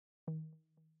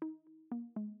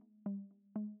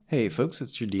Hey folks,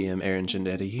 it's your DM Aaron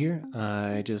Gendetti here.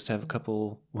 I just have a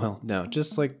couple,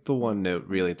 just like the one note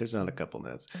really, there's not a couple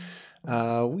notes.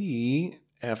 We,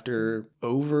 after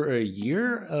over a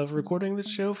year of recording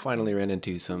this show, finally ran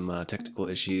into some technical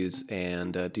issues,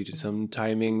 and due to some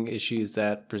timing issues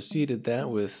that preceded that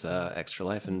with extra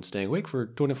life and staying awake for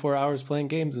 24 hours playing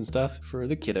games and stuff for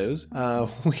the kiddos,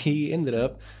 we ended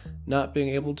up not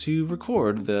being able to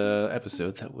record the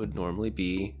episode that would normally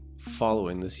be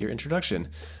following this year introduction.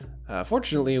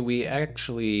 Fortunately, we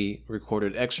actually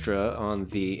recorded extra on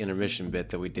the intermission bit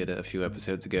that we did a few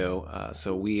episodes ago,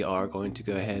 so we are going to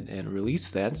go ahead and release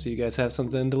that so you guys have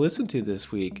something to listen to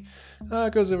this week.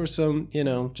 It goes over some,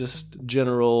 just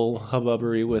general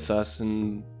hubbubbery with us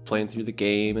and playing through the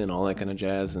game and all that kind of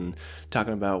jazz and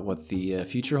talking about what the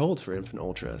future holds for Infant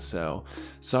Ultra. So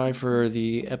sorry for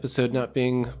the episode not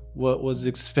being what was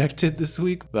expected this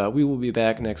week, but we will be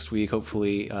back next week.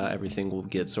 Hopefully everything will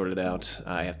get sorted out.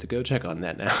 I have to go check on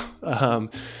that now.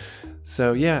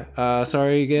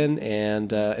 Sorry again,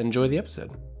 and enjoy the episode.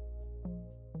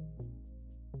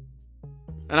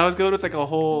 And I was going with like a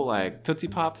whole Tootsie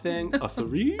Pop thing. A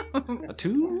 3, a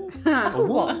 2, a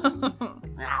 1. A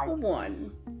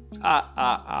 1.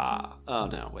 Oh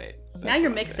no, wait. Now you're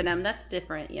mixing them. That's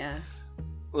different, yeah.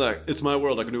 Look, it's my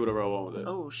world. I can do whatever I want with it.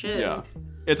 Oh shit. Yeah,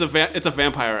 it's a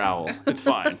vampire owl. It's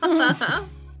fine.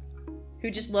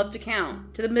 Who just loves to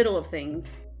count to the middle of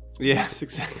things. Yes,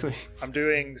 exactly. I'm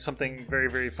doing something very,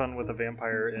 very fun with a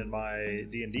vampire in my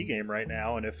D&D game right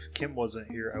now, and if Kim wasn't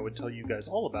here, I would tell you guys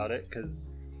all about it,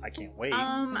 because I can't wait.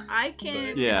 I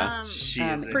can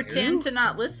pretend to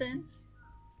not listen.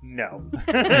 No.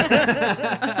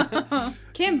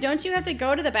 Kim, don't you have to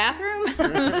go to the bathroom?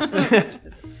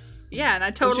 Yeah, and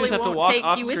I totally just have won't to walk take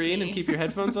off you with screen me. and keep your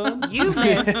headphones on. You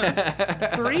missed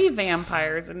 3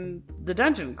 vampires in the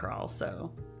dungeon crawl,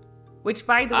 so. Which,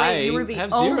 by the way, you were the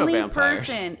only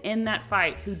person in that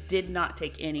fight who did not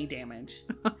take any damage.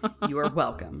 You are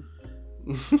welcome.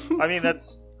 I mean,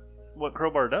 that's what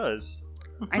Crowbar does.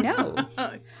 I know.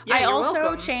 Yeah, I also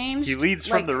welcome. changed. He leads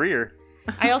from the rear.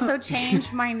 I also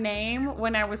changed my name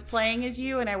when I was playing as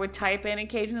you, and I would type in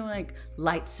occasionally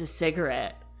lights a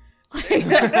cigarette.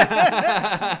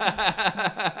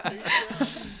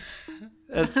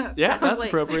 That's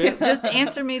appropriate. Just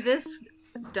answer me this,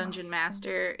 Dungeon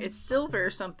Master. Is silver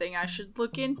something I should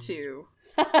look into?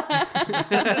 I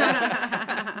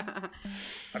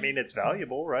mean, it's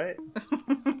valuable, right?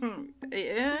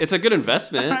 Yeah. It's a good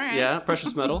investment. Right. Yeah,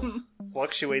 precious metals.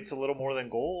 Fluctuates a little more than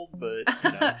gold, but,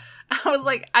 I was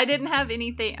like, I didn't have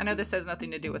anything. I know this has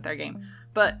nothing to do with our game,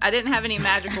 but I didn't have any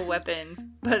magical weapons.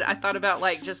 But I thought about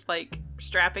just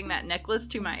strapping that necklace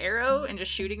to my arrow and just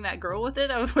shooting that girl with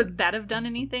it. Would that have done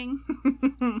anything?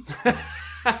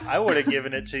 I would have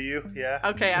given it to you, yeah.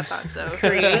 Okay, I thought so.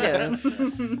 Creative.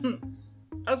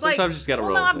 I was Sometimes you just gotta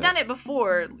roll with I've it. done it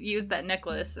before, used that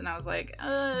necklace, and I was like,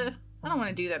 I don't want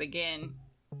to do that again.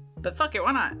 But fuck it,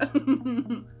 why not?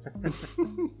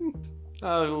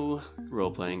 Oh,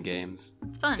 role-playing games.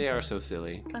 It's fun. They are so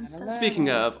silly. Fun stuff.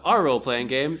 Speaking of, our role-playing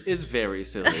game is very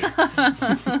silly.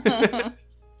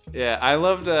 Yeah, I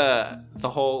loved the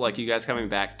whole, you guys coming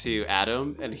back to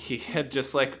Adam, and he had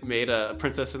just, made a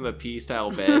Princess in the Pea style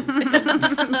bed.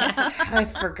 I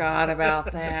forgot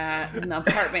about that. And the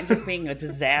apartment just being a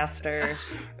disaster.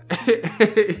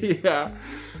 Yeah.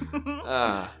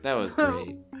 That was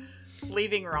great.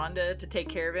 Leaving Rhonda to take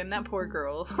care of him, that poor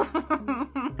girl.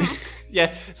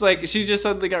 Yeah, it's she just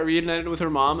suddenly got reunited with her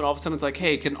mom, and all of a sudden it's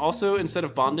hey, can also, instead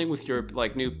of bonding with your,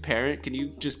 new parent, can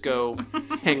you just go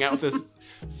hang out with this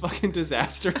fucking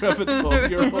disaster of a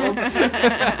 12-year-old?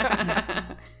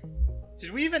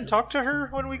 Did we even talk to her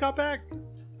when we got back?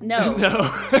 No.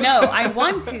 No, I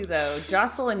want to, though.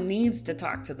 Jocelyn needs to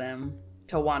talk to them,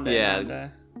 to Wanda and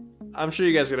Wanda. I'm sure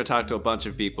you guys are going to talk to a bunch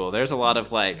of people. There's a lot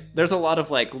of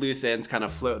loose ends kind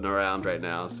of floating around right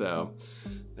now, so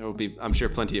there will be, I'm sure,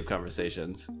 plenty of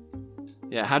conversations.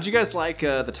 Yeah, how'd you guys like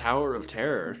the Tower of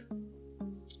Terror?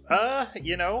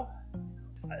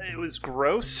 It was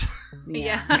gross.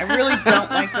 Yeah. I really don't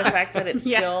like the fact that it's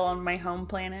still on my home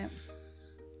planet.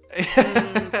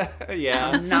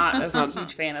 Yeah. I'm not a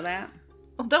huge fan of that.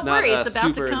 Well, don't worry, it's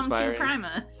about to come inspiring. to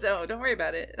Prima, so don't worry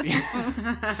about it.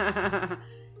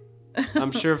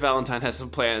 I'm sure Valentine has some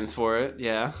plans for it,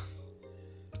 yeah.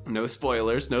 No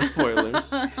spoilers.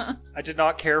 I did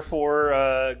not care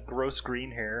for gross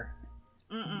green hair.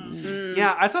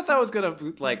 Yeah, I thought that was gonna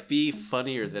like be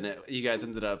funnier than it. You guys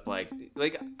ended up like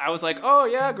I was like, oh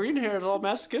yeah, green hair is all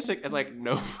masochistic, and like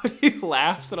nobody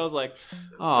laughed, and I was like,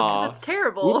 oh, because it's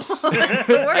terrible. It's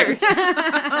the worst.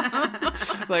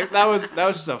 Like that was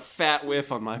just a fat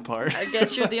whiff on my part. I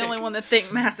guess you're the only one that think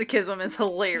masochism is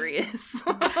hilarious.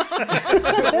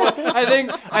 Well, I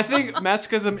think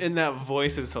masochism in that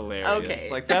voice is hilarious. Okay.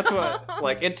 Like that's what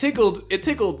like it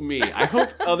tickled me. I hope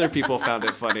other people found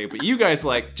it funny, but you guys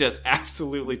like just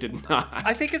absolutely did not.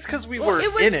 I think it's because we were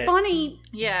it was in it. funny.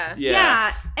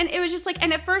 Yeah. And it was just like,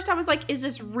 and at first I was like, is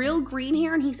this real green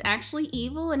hair and he's actually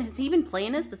evil? And has he been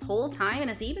playing this whole time? And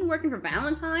has he been working for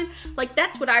Valentine? Like,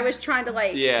 that's what I was trying to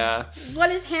like,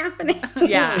 what is happening?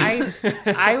 Yeah,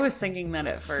 I was thinking that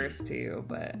at first too,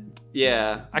 but...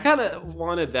 Yeah, I kind of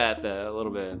wanted that though, a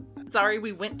little bit. Sorry,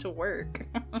 we went to work.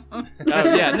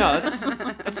 Yeah, no,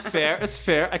 that's fair. It's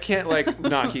fair. I can't like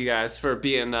knock you guys for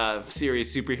being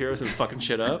serious superheroes and fucking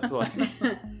shit up. Like,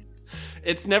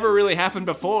 it's never really happened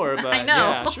before, but I know.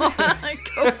 yeah, sure.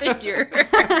 Go figure.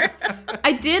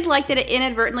 I did like that it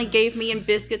inadvertently gave me and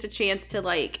Biscuits a chance to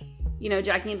like,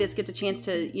 Jackie and Biscuits a chance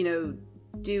to,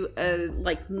 do a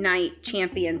like night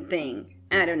champion thing.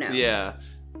 I don't know. Yeah,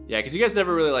 because you guys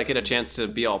never really like get a chance to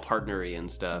be all partnery and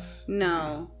stuff.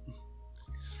 No.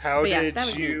 How yeah,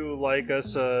 did you like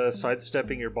us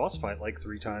sidestepping your boss fight like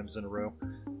 3 times in a row?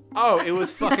 Oh, it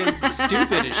was fucking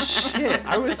stupid as shit.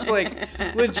 I was like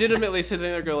legitimately sitting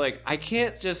there go like, I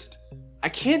can't just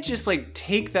like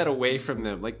take that away from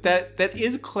them. Like that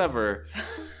is clever.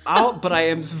 But I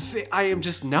am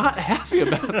just not happy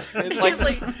about it. It's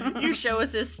like you show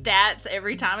us his stats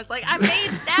every time. It's like, I made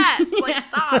stats. Like,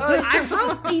 stop. I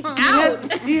wrote these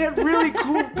out. He had really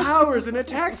cool powers and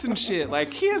attacks and shit.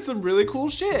 Like he had some really cool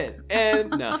shit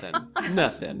and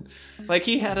nothing. Like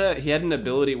he had an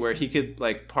ability where he could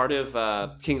like part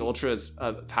of King Ultra's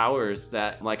powers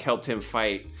that like helped him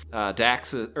fight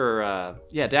Daxus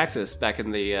back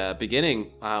in the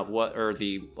beginning.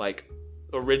 The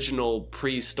original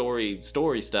pre-story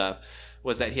stuff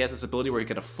was that he has this ability where he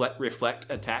could reflect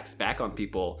attacks back on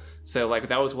people. So like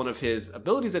that was one of his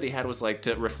abilities that he had, was like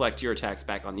to reflect your attacks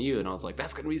back on you. And I was like,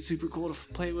 that's gonna be super cool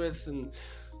to play with. And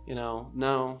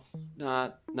nothing.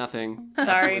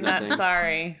 Sorry, nothing. not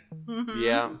sorry.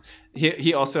 Yeah,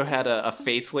 he also had a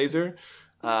face laser.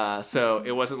 So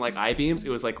it wasn't like eye beams; it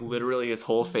was like literally his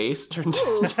whole face turned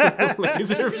into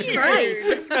laser beams.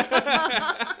 Christ.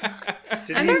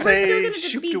 Did I he thought we're still say going to just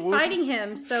shoot be to wood? fighting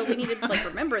him, so we need to like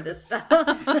remember this stuff.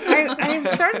 I'm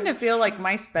starting to feel like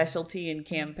my specialty in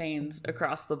campaigns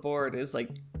across the board is like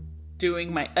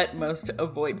doing my utmost to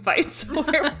avoid fights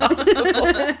where possible.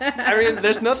 I mean,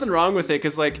 there's nothing wrong with it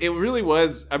because, like, it really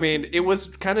was. I mean, it was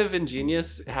kind of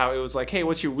ingenious how it was like, "Hey,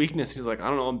 what's your weakness?" He's like, "I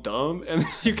don't know, I'm dumb," and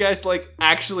you guys like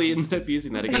actually ended up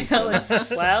using that against him.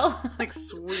 Well, It's like,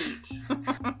 sweet.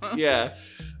 Yeah,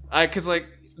 because like.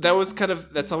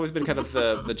 That's always been kind of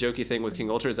the jokey thing with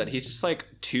King Ultra, is that he's just like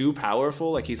too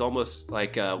powerful. Like he's almost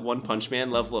like a One Punch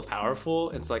Man level of powerful.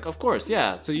 And it's like, of course,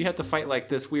 yeah. So you have to fight like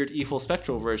this weird evil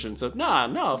spectral version. So no,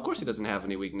 of course he doesn't have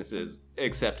any weaknesses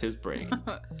except his brain.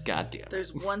 God damn it.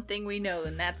 There's one thing we know,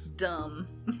 and that's dumb.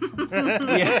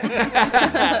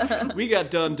 Yeah. We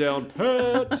got done down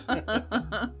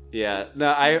pat. Yeah, no,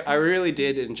 I really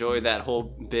did enjoy that whole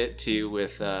bit too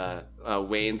with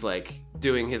Wayne's like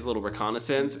doing his little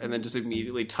reconnaissance and then just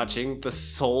immediately touching the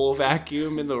soul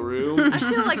vacuum in the room. I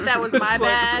feel like that was my It's like,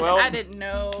 bad. well- I didn't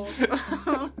know.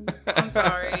 I'm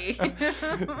sorry.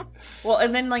 well,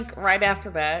 and then like right after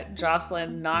that,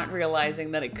 Jocelyn, not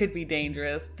realizing that it could be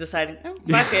dangerous, deciding, oh,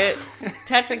 fuck it,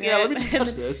 touching Yeah, it. let me just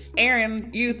touch this.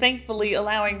 Aaron, you thankfully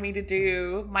allowing me to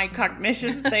do my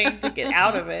cognition thing to get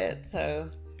out of it. So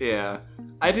Yeah.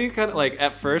 I do kind of like,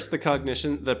 at first, the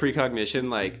precognition,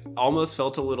 like, almost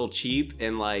felt a little cheap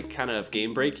and, like, kind of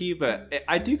game breaky, but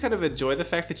I do kind of enjoy the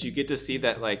fact that you get to see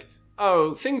that, like,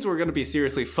 oh, things were going to be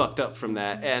seriously fucked up from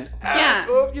that, and,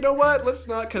 you know what, let's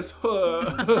not, because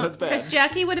that's bad. Because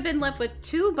Jackie would have been left with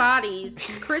 2 bodies,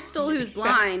 Crystal, who's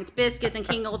blind, Biscuits, and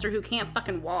King Ultra, who can't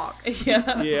fucking walk.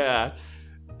 yeah. Yeah.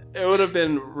 It would have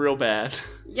been real bad.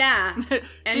 Yeah. And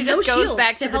She no just goes shield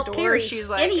back to the help door. carry She's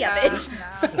like, any of it.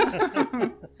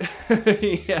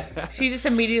 Yeah. She just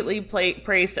immediately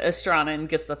prays to Estrana and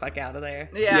gets the fuck out of there.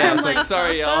 Yeah, I was I'm like,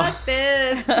 sorry, y'all. Fuck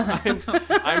this.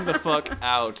 I'm the fuck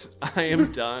out. I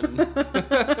am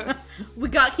done. We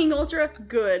got King Ultra.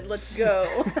 Good. Let's go.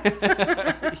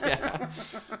 Yeah.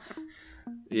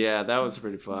 Yeah, that was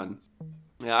pretty fun.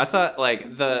 Yeah, I thought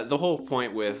like the whole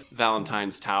point with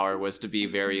Valentine's Tower was to be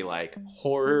very like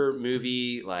horror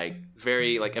movie, like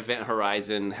very like Event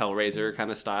Horizon, Hellraiser kind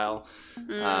of style.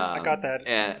 I got that.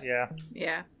 And,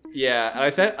 Yeah. Yeah,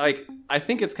 and I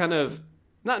think it's kind of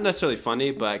not necessarily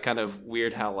funny, but kind of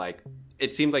weird how like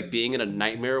it seemed like being in a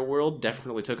nightmare world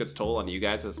definitely took its toll on you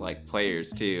guys as like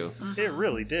players too. It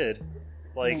really did.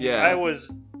 Like Yeah. I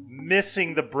was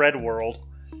missing the bread world.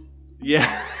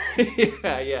 Yeah,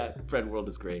 yeah. Bread World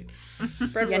is great.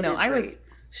 I was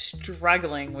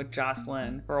struggling with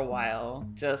Jocelyn for a while,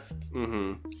 just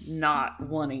not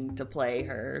wanting to play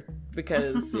her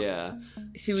because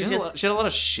she was she had a lot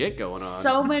of shit going on.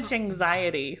 So much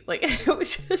anxiety, like it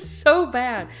was just so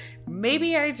bad.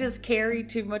 Maybe I just carry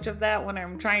too much of that when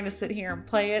I'm trying to sit here and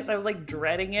play it. So I was like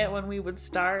dreading it when we would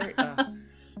start.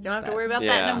 Don't have to worry about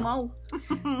that no more.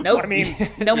 Nope. I mean,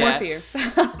 no more fear.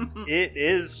 It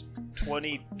is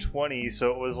 2020,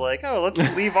 so it was like, oh,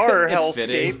 let's leave our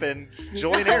hellscape and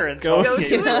join Aaron's hellscape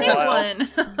to for a a new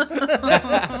while.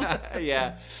 one.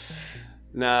 Yeah.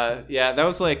 Nah, yeah, that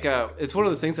was like, it's one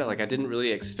of those things that like I didn't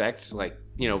really expect. Like,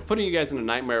 you know, putting you guys in a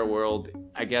nightmare world,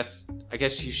 I guess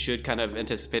you should kind of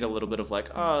anticipate a little bit of like,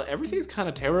 oh, everything's kind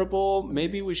of terrible.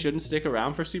 Maybe we shouldn't stick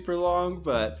around for super long,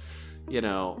 but you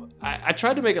know, I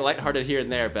tried to make it lighthearted here and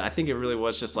there, but I think it really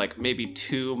was just like maybe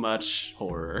too much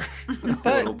horror. A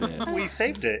little bit. We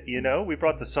saved it, you know? We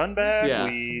brought the sun back. Yeah.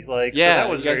 So that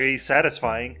was very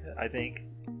satisfying, I think.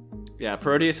 Yeah,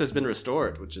 Proteus has been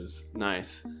restored, which is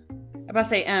nice. I'm about to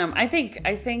say, I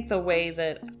think the way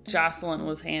that Jocelyn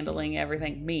was handling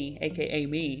everything, aka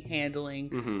me,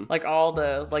 handling like all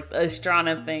the like the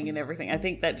Astrana thing and everything, I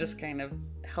think that just kind of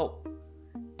helped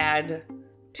add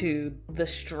to the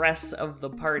stress of the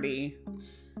party.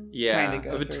 Yeah, trying to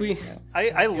go between.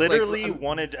 I literally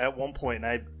wanted at one point, and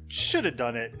I should have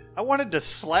done it. I wanted to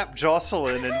slap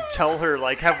Jocelyn and tell her,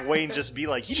 like, have Wayne just be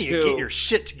like, you need to get your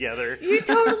shit together. You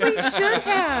totally should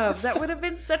have. That would have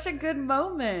been such a good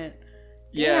moment.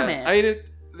 Yeah, Damn it. I mean,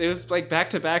 it was like back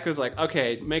to back. It was like,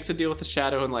 okay, makes a deal with the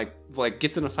Shadow and like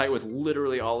gets in a fight with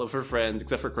literally all of her friends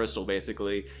except for Crystal,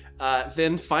 basically.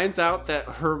 Then finds out that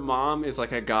her mom is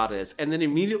like a goddess, and then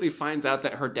immediately finds out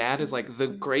that her dad is like the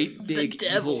great big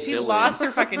evil She villain. lost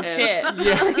her fucking shit.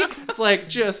 Yeah, it's like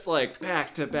just like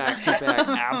back to back to back,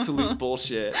 absolute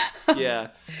bullshit. Yeah,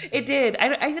 It did.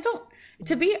 I don't.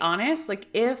 To be honest, like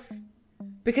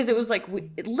because it was like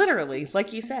literally,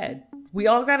 like you said, we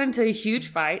all got into a huge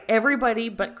fight. Everybody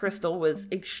but Crystal was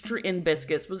and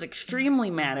Biscuits was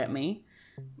extremely mad at me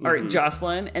or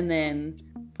Jocelyn, and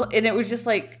it was just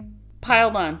like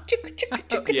piled on.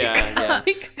 Yeah.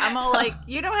 Like, I'm all like,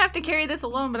 you don't have to carry this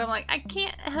alone, but I'm like, I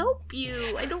can't help you.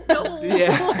 I don't know.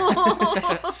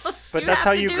 Yeah. But that's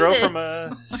how you grow from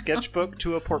a sketchbook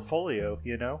to a portfolio,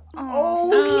 you know? Oh,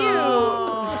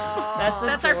 so cute.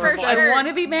 That's our first I shirt. want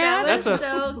to be mad. That's a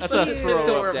throw up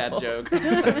Adorable. dad joke.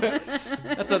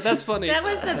 that's funny. That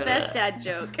was the best dad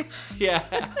joke. Yeah.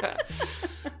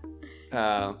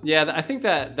 I think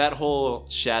that whole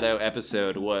Shadow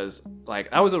episode was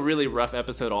like, that was a really rough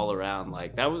episode all around.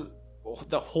 Like that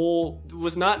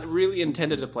was not really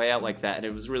intended to play out like that, and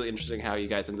it was really interesting how you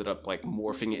guys ended up like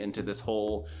morphing it into this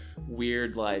whole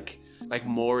weird like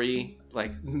Maury,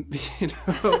 like, you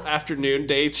know, afternoon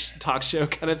date talk show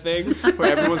kind of thing, where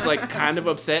everyone's like kind of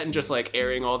upset and just like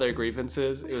airing all their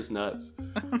grievances. It was nuts.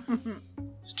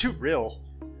 It's too real.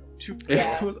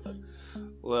 It was a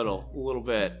little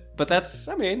bit. But that's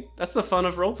the fun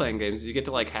of role-playing games. You get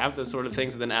to like have those sort of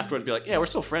things and then afterwards be like, yeah, we're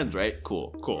still friends, right?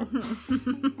 Cool.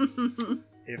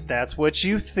 If that's what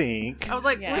you think. I was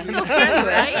like, Yeah. we're still friends,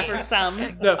 right? For some.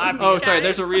 No. Oh, sorry. guys.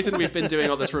 There's a reason we've been doing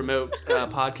all this remote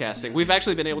podcasting. We've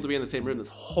actually been able to be in the same room this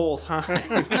whole time.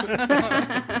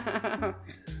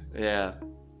 Yeah.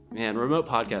 Man, remote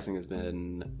podcasting has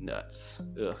been nuts.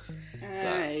 Ugh.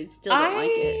 I still don't like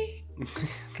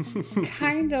it.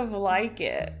 Kind of like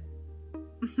it.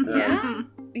 Yeah?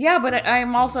 Yeah, but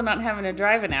I'm also not having to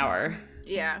drive an hour.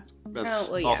 Yeah, That's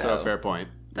Oh, well, yeah. also a fair point.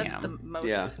 that's Yeah. the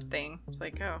most thing. It's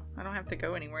like, oh, I don't have to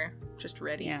go anywhere. Just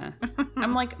ready. Yeah.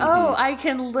 I'm like, oh, I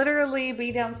can literally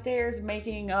be downstairs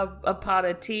making a pot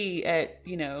of tea at,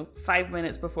 5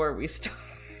 minutes before we start.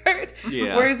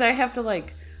 Yeah. Whereas I have to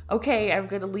like, okay, I'm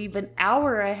going to leave an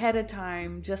hour ahead of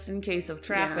time just in case of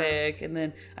traffic. And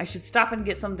then I should stop and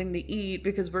get something to eat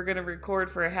because we're going to record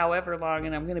for however long.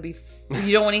 And I'm going to be,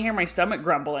 you don't want to hear my stomach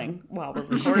grumbling while we're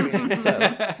recording.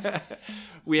 So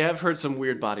We have heard some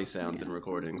weird body sounds in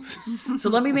recordings. So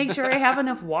let me make sure I have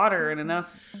enough water and enough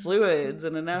fluids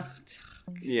and enough.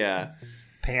 Yeah.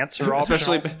 Pants are optional.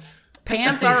 Especially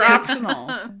Pants are optional.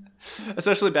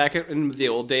 Especially back in the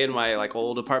old day in my like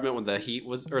old apartment when the heat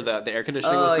was or the air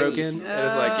conditioning was broken. It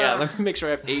was like, yeah, let me make sure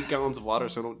I have 8 gallons of water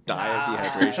so I don't die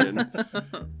of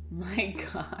dehydration. My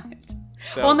God.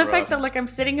 And the fact that like I'm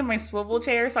sitting in my swivel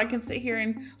chair so I can sit here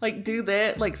and like do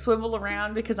that, like swivel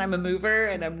around because I'm a mover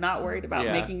and I'm not worried about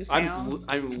making sounds.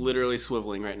 I'm literally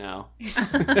swiveling right now.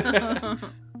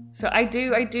 So I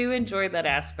do enjoy that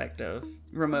aspect of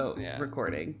remote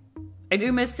recording. I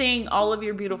do miss seeing all of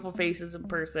your beautiful faces in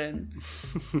person.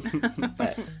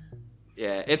 But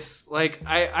yeah, it's like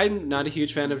I'm not a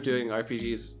huge fan of doing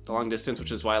RPGs long distance,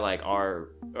 which is why like our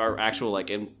actual like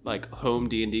in like home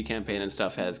D&D campaign and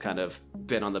stuff has kind of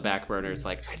been on the back burner. It's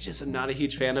like I just am not a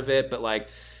huge fan of it, but like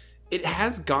it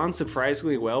has gone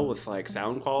surprisingly well with like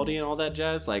sound quality and all that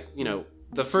jazz. Like, you know,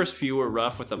 the first few were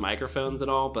rough with the microphones and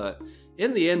all, but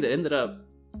in the end it ended up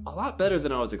a lot better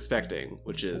than I was expecting,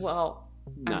 which is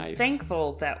nice. I'm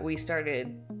thankful that we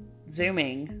started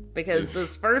Zooming because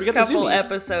those first couple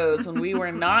episodes when we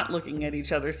were not looking at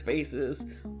each other's faces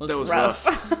was rough.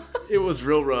 It was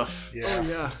real rough. Yeah. Oh,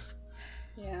 yeah.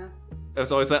 Yeah.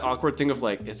 There's always that awkward thing of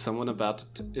like, is someone about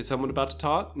to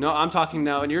talk? No, I'm talking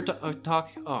now, and you're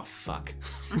talking. Oh fuck.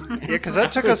 Yeah, because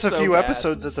that took us a few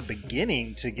episodes at the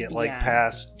beginning to get like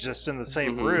past just in the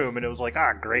same room, and it was like,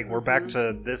 great, we're back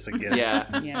to this again.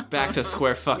 Yeah. Back to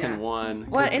square fucking one.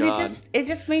 Well, Good and God. it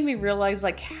just made me realize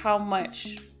like how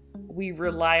much we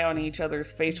rely on each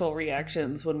other's facial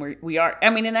reactions when we are. I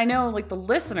mean, and I know like the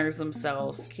listeners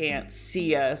themselves can't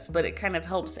see us, but it kind of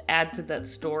helps add to that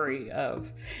story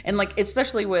of, and like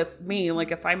especially with me,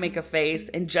 like if I make a face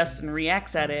and Justin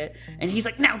reacts at it, and he's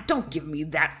like, "Now don't give me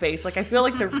that face." Like I feel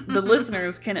like the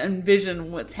listeners can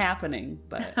envision what's happening.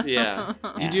 But yeah,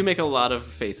 you do make a lot of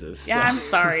faces. Yeah, so. I'm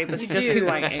sorry, that's just who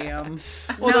I am.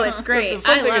 Well, no, it's great. The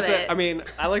fun I thing love is it. that, I mean,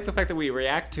 I like the fact that we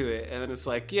react to it, and then it's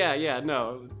like,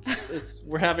 no.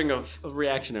 We're having a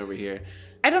reaction over here.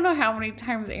 I don't know how many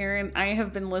times, Aaron, I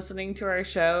have been listening to our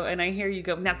show and I hear you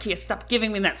go, "Now, Kia, stop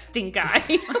giving me that stink eye."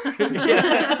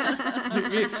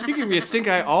 You give me a stink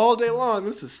eye all day long.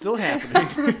 This is still happening.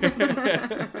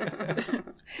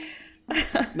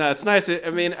 No, it's nice.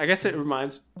 I mean, I guess it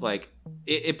reminds, like,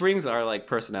 it brings our, like,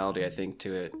 personality, I think,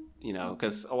 to it. You know,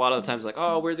 because a lot of the times, like,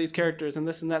 oh, we're these characters and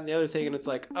this and that and the other thing, and it's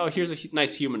like, oh, here's a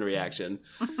nice human reaction.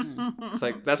 It's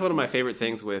like that's one of my favorite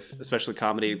things with, especially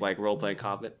comedy, like role playing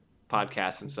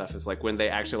podcasts and stuff, is like when they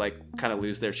actually like kind of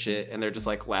lose their shit and they're just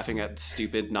like laughing at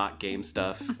stupid, not game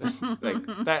stuff. Like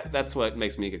that's what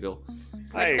makes me giggle.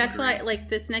 That's why, like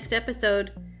this next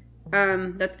episode,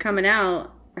 that's coming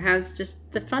out has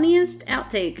just the funniest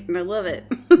outtake, and I love it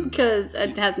because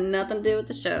it has nothing to do with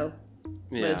the show,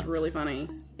 but it's really funny.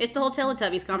 It's the whole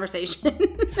Teletubbies conversation.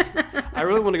 I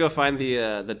really want to go find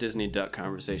the Disney Duck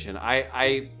conversation.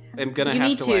 I am gonna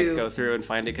have to like go through and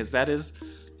find it because that is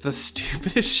the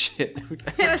stupidest shit that we've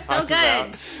ever It was so good.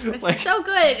 about. It was like, so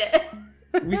good.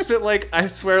 We spent like, I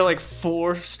swear, like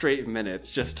 4 straight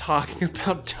minutes just talking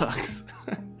about ducks.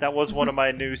 That was one of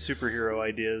my new superhero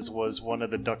ideas, was one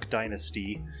of the Duck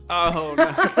Dynasty. Oh, no.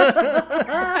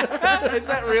 Is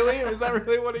that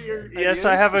really one of your Yes, ideas?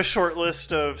 I have a short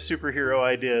list of superhero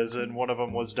ideas, and one of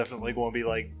them was definitely going to be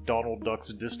like Donald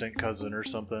Duck's distant cousin or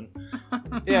something.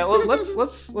 Yeah, well,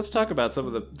 let's talk about some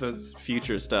of the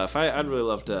future stuff. I'd really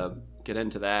love to get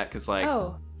into that, because like,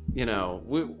 you know,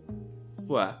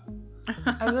 what?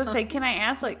 I was gonna say, can I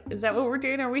ask, like, is that what we're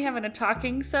doing? Are we having a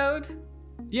talking sode?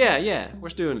 Yeah, we're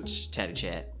doing a chatty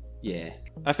chat. Yeah,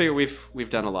 I figure we've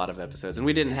done a lot of episodes, and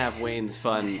we didn't have Wayne's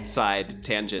fun side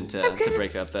tangent to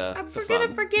break up the I'm fun. gonna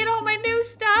forget all my new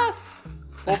stuff.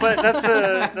 Well, but that's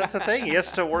the thing. He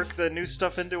has to work the new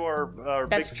stuff into our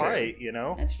big fight, you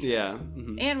know? That's true. Yeah.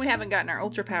 Mm-hmm. And we haven't gotten our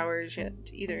ultra powers yet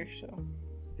either, so.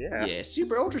 Yeah,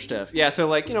 super ultra stuff. Yeah, so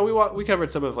like, you know, we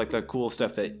covered some of like the cool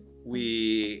stuff that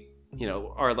we, you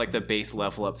know, are like the base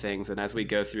level up things, and as we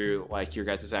go through like your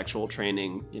guys' actual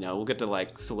training, you know, we'll get to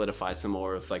like solidify some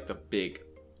more of like the big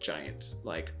giant,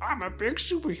 like, I'm a big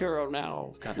superhero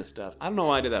now kind of stuff. I don't know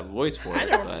why I did that voice for it. I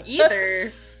don't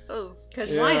either.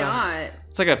 Because why not?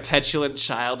 It's like a petulant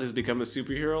child who's become a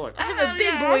superhero. Like, I'm a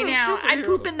big boy now. I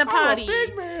poop in the potty. I'm a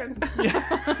big man.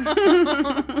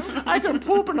 I can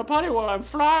poop in the potty while I'm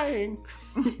flying.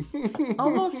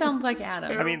 Almost sounds like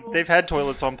Adam. I mean, they've had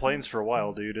toilets on planes for a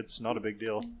while, dude. It's not a big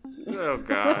deal. Oh,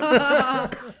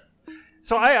 God.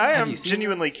 So I am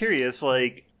genuinely curious,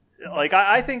 like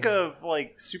I think of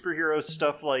like superhero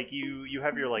stuff, like you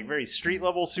have your like very street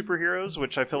level superheroes,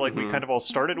 which I feel like we kind of all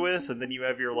started with, and then you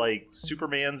have your like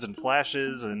Supermans and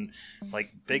Flashes and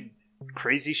like big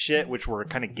crazy shit, which we're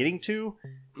kind of getting to.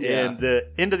 Yeah. And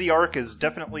the end of the arc is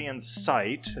definitely in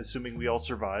sight, assuming we all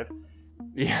survive.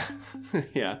 Yeah.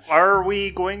 Yeah. Are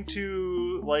we going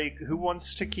to, like, who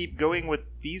wants to keep going with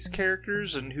these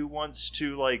characters and who wants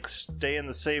to, like, stay in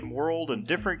the same world and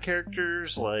different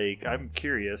characters? Like, I'm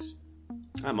curious.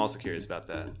 I'm also curious about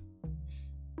that.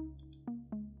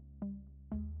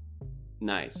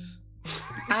 Nice.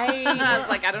 I was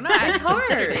like, I don't know. I hadn't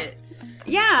considered it.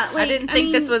 Yeah, like, I didn't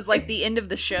think this was like the end of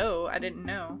the show. I didn't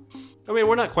know. I mean,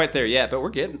 we're not quite there yet, but we're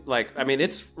getting like. I mean,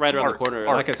 it's right around the corner.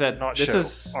 Like I said, this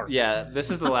is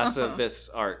this is the last of this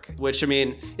arc. Which I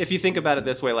mean, if you think about it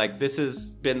this way, like this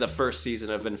has been the first season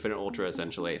of Infinite Ultra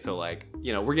essentially. So like,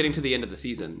 you know, we're getting to the end of the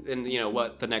season, and you know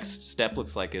what the next step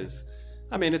looks like is.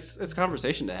 I mean, it's a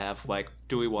conversation to have. Like,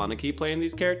 do we want to keep playing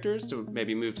these characters? Do we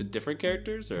maybe move to different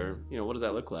characters, or you know, what does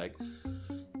that look like?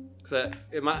 Because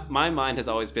my mind has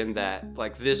always been that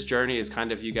like this journey is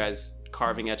kind of you guys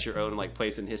carving at your own like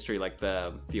place in history, like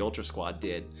the Ultra Squad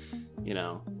did. You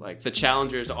know, like the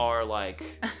challengers are like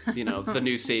you know the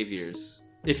new saviors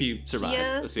if you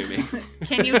survive, assuming.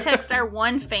 Can you text our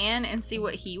one fan and see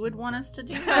what he would want us to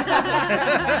do?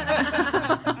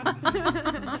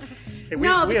 Hey, we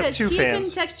have two fans.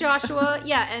 He can text Joshua,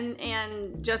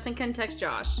 and Justin can text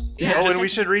Josh. Yeah, and we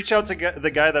should reach out to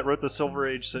the guy that wrote the Silver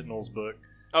Age Sentinels book.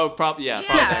 Oh, probably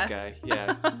that guy.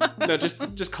 Yeah. No,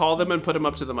 just call them and put them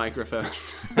up to the microphone.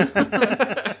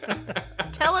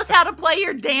 Tell us how to play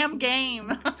your damn game.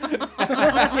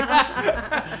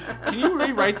 Can you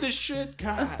rewrite this shit?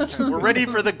 God. We're ready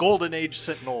for the Golden Age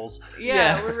Sentinels.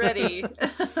 Yeah. We're ready.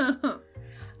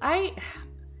 I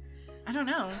don't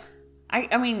know.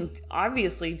 I mean,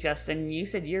 obviously, Justin, you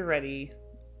said you're ready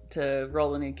to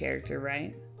roll a new character,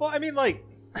 right? Well, I mean, like,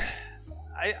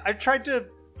 I tried to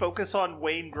focus on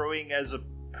Wayne growing as a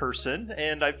person,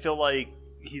 and I feel like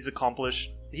he's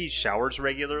accomplished. He showers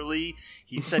regularly.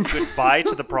 He said goodbye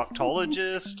to the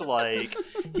proctologist. Like,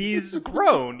 he's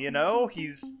grown, you know? He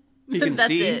can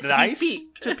see nice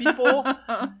to people.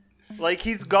 Like,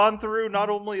 he's gone through not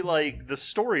only, like, the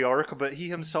story arc, but he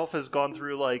himself has gone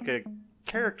through, like, a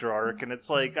character arc, and it's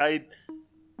like, I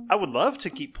would love to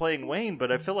keep playing Wayne,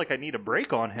 but I feel like I need a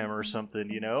break on him or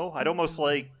something, you know? I'd almost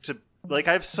like to, like,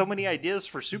 I have so many ideas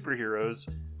for superheroes,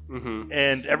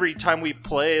 and every time we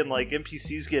play and, like,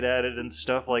 NPCs get added and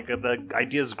stuff, like, the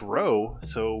ideas grow,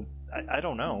 so I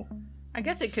don't know. I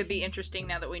guess it could be interesting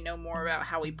now that we know more about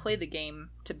how we play the game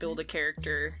to build a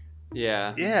character.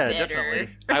 Yeah, better. definitely.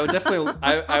 I would definitely,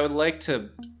 I would like to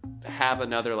have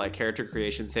another like character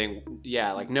creation thing,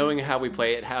 like knowing how we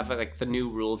play it, have like the new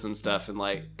rules and stuff, and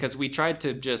like because we tried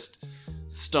to just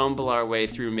stumble our way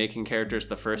through making characters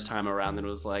the first time around, and it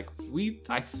was like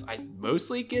I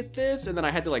mostly get this, and then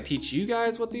I had to like teach you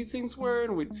guys what these things were,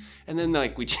 and then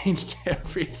like we changed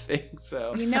everything.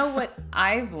 So you know what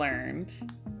I've learned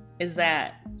is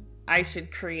that I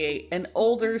should create an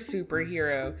older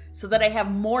superhero so that I have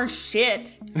more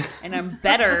shit and I'm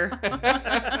better.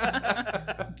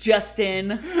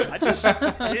 Justin.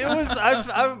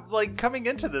 I'm like coming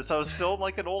into this, I was feeling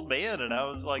like an old man, and I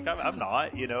was like, I'm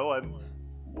not, you know, I'm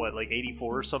what, like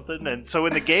 84 or something, and so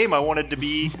in the game I wanted to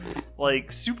be like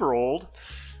super old,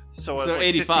 so I was like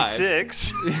 85.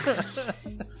 56.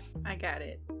 I got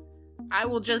it. I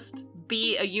will just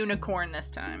be a unicorn this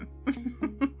time.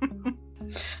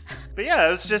 But yeah,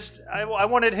 it was just I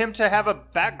wanted him to have a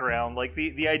background, like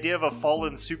the idea of a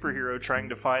fallen superhero trying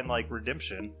to find like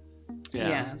redemption.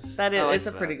 Yeah, that is. It's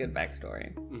a pretty good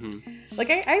backstory. Mm-hmm. Like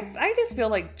I just feel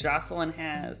like Jocelyn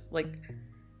has like,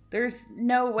 there's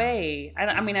no way.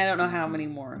 I mean, I don't know how many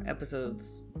more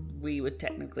episodes we would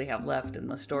technically have left in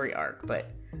the story arc, but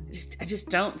I just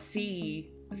don't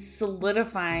see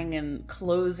solidifying and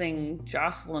closing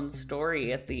Jocelyn's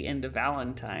story at the end of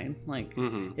Valentine. Like,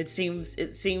 it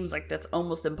seems like that's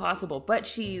almost impossible. But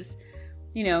she's,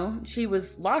 you know, she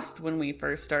was lost when we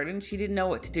first started, and she didn't know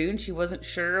what to do, and she wasn't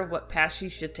sure of what path she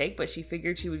should take, but she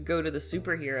figured she would go to the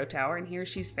superhero tower, and here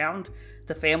she's found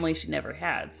the family she never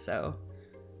had. So,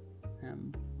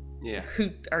 who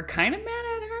are kind of mad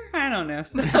at her? I don't know.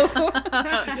 So.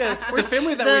 Yeah, the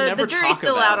family that we never talk about. The jury's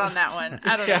still out on that one.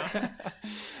 I don't know.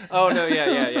 Oh no,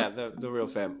 yeah. The real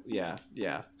family. Yeah.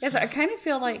 Yes, I kind of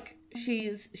feel like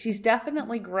she's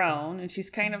definitely grown, and she's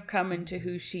kind of come into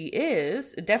who she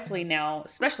is. Definitely now,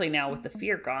 especially now with the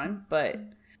fear gone. But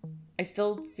I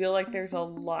still feel like there's a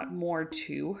lot more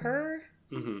to her.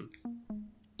 Mm-hmm.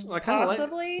 Well,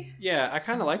 possibly. I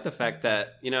kind of like the fact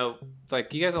that, you know,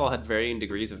 like you guys all had varying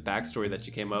degrees of backstory that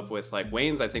you came up with. Like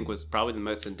Wayne's, I think, was probably the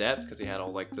most in depth because he had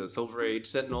all like the Silver Age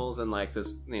Sentinels and like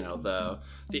this, you know,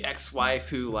 the ex-wife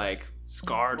who like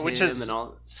scarred him, is and all.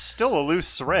 Still a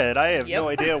loose thread. I have no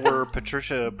idea where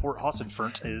Patricia Port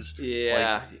Hossenfurt is.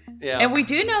 Yeah, yeah. And we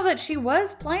do know that she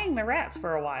was playing the rats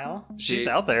for a while. She's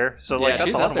out there, so like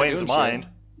that's all in Wayne's mind.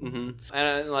 Mm-hmm.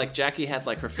 And like Jackie had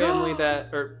like her family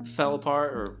that fell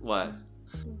apart, or what?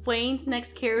 Wayne's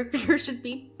next character should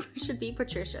be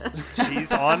Patricia.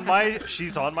 She's on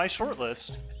my short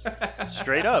list.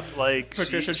 Straight up, like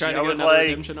Patricia trying to get another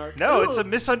redemption arc. No, it's a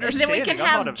misunderstanding. And then we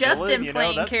can have Justin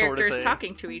playing characters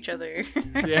talking to each other.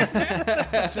 Yeah,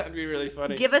 that'd be really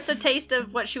funny. Give us a taste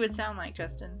of what she would sound like,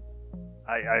 Justin.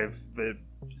 I've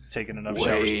taken enough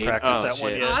showers to practice that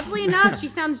one yet. Oddly enough, she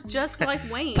sounds just like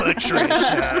Wayne.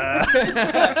 Patricia.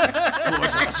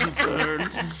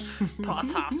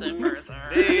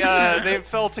 They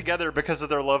fell together because of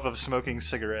their love of smoking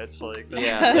cigarettes. Like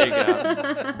yeah, there you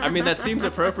go. I mean, that seems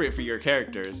appropriate for your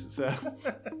characters. So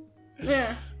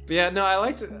yeah, but yeah, no, I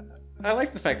like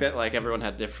the fact that like everyone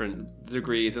had different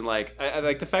degrees, and like I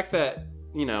like the fact that,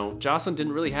 you know, Jocelyn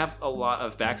didn't really have a lot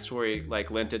of backstory,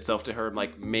 like lent itself to her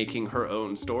like making her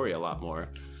own story a lot more.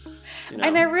 You know?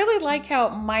 And I really like how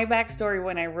my backstory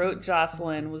when I wrote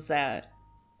Jocelyn was that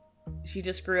she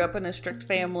just grew up in a strict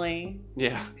family.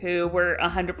 Yeah. Who were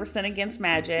 100% against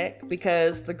magic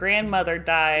because the grandmother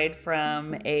died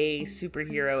from a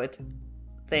superhero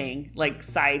thing, like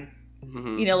side.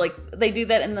 Mm-hmm. You know, like they do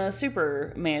that in the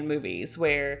Superman movies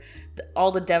where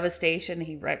all the devastation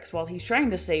he wrecks while he's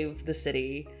trying to save the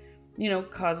city, you know,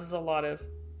 causes a lot of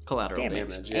collateral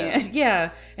damage. Yeah.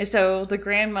 And so the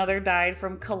grandmother died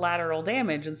from collateral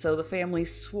damage. And so the family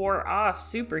swore off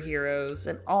superheroes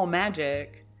and all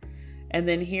magic. And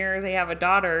then here they have a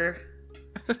daughter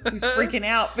who's freaking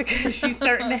out because she's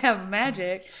starting to have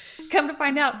magic. Come to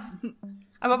find out,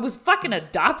 I was fucking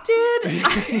adopted.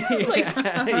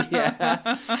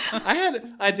 Yeah.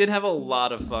 I did have a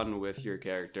lot of fun with your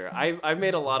character. I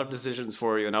made a lot of decisions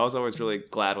for you, and I was always really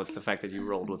glad with the fact that you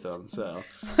rolled with them. So,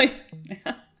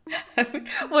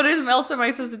 what is Mel? Am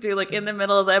I supposed to do? Like in the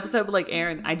middle of the episode, like,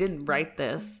 Aaron, I didn't write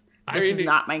this. This is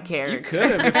not my character. You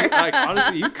could have, like,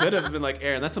 honestly, you could have been like,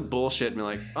 Aaron, that's some bullshit, and be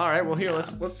like, all right, well, here,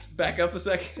 let's back up a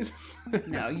second.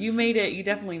 No, you made it. You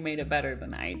definitely made it better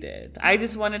than I did. I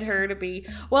just wanted her to be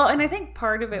well, and I think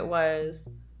part of it was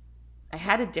I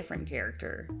had a different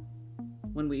character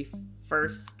when we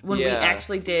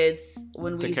actually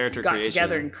got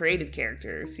together and created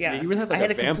characters. Yeah, you really had like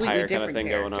a vampire kind of thing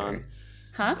going on.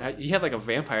 Huh? You had like a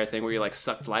vampire thing where you like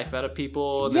sucked life out of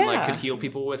people and then like could heal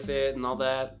people with it and all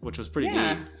that, which was pretty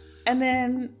neat. And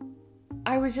then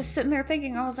I was just sitting there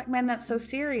thinking, I was like, man, that's so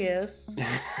serious.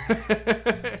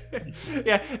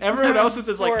 Yeah, everyone else is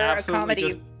just like absolutely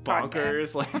just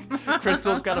bonkers. Like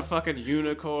Crystal's got a fucking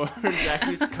unicorn,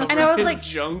 Jackie's covered in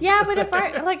junk. Yeah, but if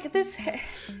I like this,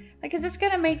 like, is this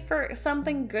gonna make for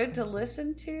something good to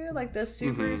listen to? Like the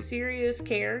super serious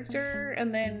character,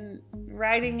 and then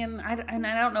riding in. I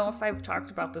don't know if I've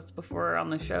talked about this before on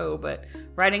the show, but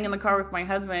riding in the car with my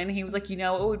husband, he was like, you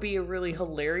know, it would be a really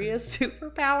hilarious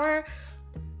superpower.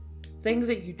 Things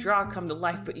that you draw come to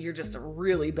life, but you're just a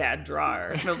really bad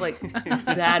drawer. And I was like,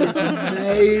 that is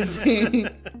amazing.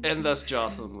 And thus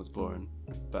Jocelyn was born.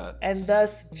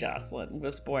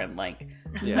 Like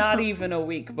not even a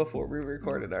week before we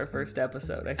recorded our first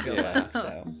episode, I feel like.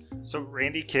 So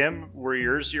Randy, Kim, were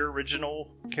yours your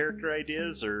original character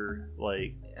ideas, or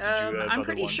like did you have I'm other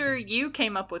pretty ones? sure you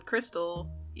came up with Crystal.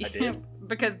 I did.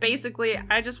 Because basically,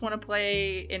 I just want to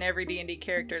play in every D&D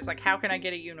character. It's like, how can I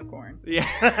get a unicorn? Yeah.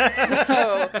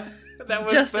 So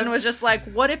Justin was just like,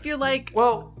 what if you're like,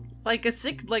 like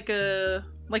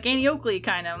Annie Oakley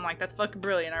kind of. I'm like, that's fucking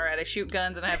brilliant. All right, I shoot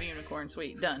guns and I have a unicorn.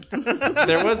 Sweet, done.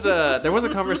 There was a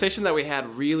conversation that we had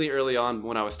really early on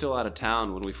when I was still out of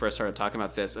town when we first started talking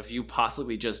about this of you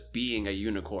possibly just being a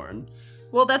unicorn.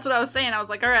 Well, that's what I was saying. I was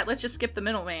like, all right, let's just skip the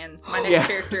middleman. My next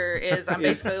character is, I'm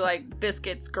basically like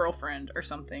Biscuit's girlfriend or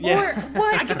something. Or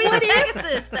what? I could be like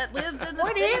Pegasus that lives in the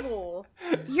stable.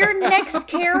 If your next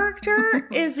character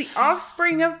is the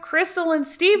offspring of Crystal and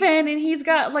Steven, and he's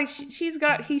got like, he's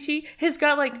got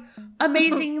like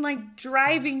amazing like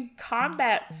driving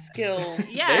combat skills.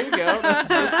 Yeah. There you go. That's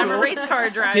cool. I'm a race car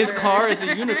driver. His car is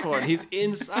a unicorn. He's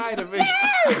inside of it.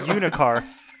 A unicar.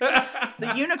 The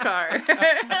unicar.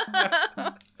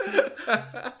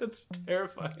 That's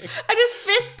terrifying. I just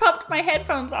fist pumped my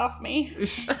headphones off me.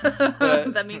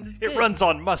 That means it's good. It runs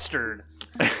on mustard.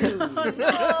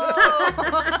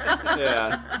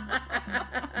 Yeah.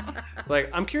 It's like,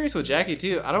 I'm curious with Jackie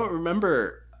too. I don't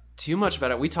remember too much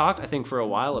about it. We talked, I think, for a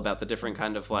while about the different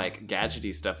kind of like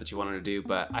gadgety stuff that you wanted to do,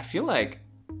 but I feel like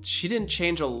she didn't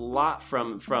change a lot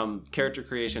from character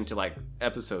creation to like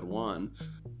episode 1.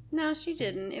 No, she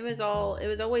didn't. It was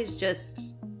always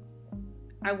just,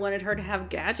 I wanted her to have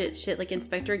gadget shit, like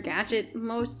Inspector Gadget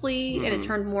mostly, and it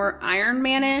turned more Iron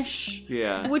Man-ish.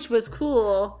 Yeah. Which was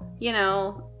cool, you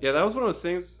know. Yeah, that was one of those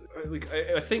things, like,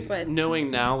 I think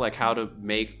knowing now, like, how to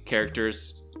make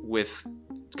characters with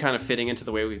kind of fitting into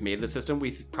the way we've made the system,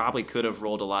 we probably could have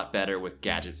rolled a lot better with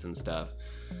gadgets and stuff.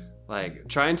 Like,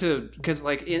 trying to, because,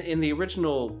 like, in the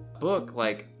original book,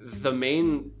 like, the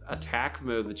main attack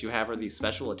mode that you have are these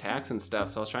special attacks and stuff,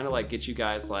 so I was trying to, like, get you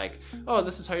guys, like, oh,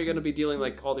 this is how you're going to be dealing,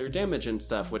 like, all your damage and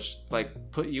stuff, which,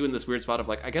 like, put you in this weird spot of,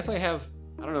 like, I guess I have,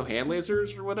 I don't know, hand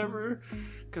lasers or whatever,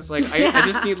 because, like, I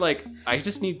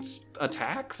just need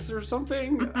attacks or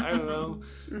something, I don't know.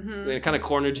 And it kind of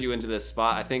cornered you into this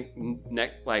spot. I think,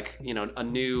 like, you know, a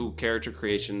new character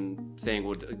creation thing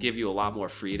would give you a lot more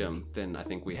freedom than I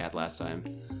think we had last time.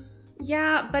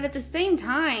 Yeah, but at the same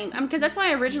time, because that's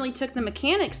why I originally took the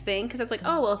mechanics thing, because I was like,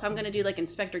 oh, well, if I'm going to do, like,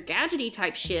 Inspector Gadgety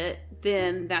type shit,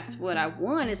 then that's what I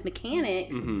want is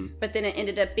mechanics. But then it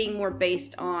ended up being more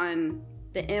based on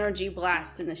the energy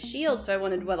blasts and the shield, so I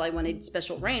wanted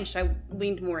special range, so I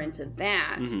leaned more into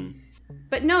that.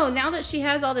 But no, now that she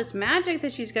has all this magic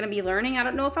that she's going to be learning, I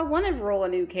don't know if I want to roll a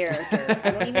new character.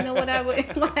 I don't even know what I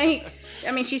would like.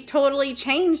 I mean, she's totally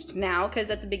changed now, because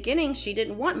at the beginning she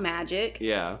didn't want magic.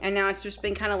 Yeah. And now it's just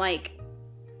been kind of like,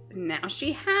 now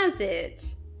she has it.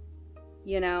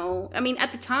 You know? I mean,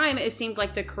 at the time it seemed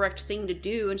like the correct thing to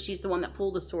do, and she's the one that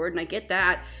pulled the sword, and I get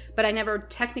that. But I never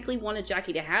technically wanted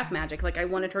Jackie to have magic. Like, I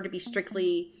wanted her to be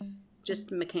strictly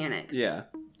just mechanics. Yeah.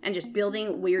 And just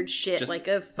building weird shit, like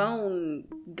a phone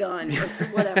gun or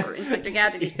whatever, Inspector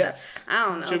Gadgety stuff. I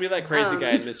don't know. She'll be that crazy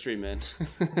guy in Mystery Men.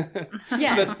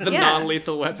 Yes. the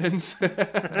non-lethal weapons.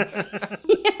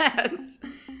 Yes.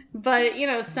 But, you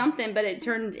know, something, but it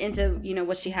turned into, you know,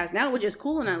 what she has now, which is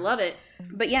cool, and I love it.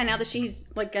 But yeah, now that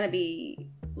she's, like, gonna be,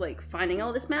 like, finding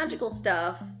all this magical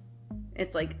stuff,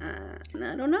 it's like, I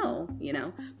don't know, you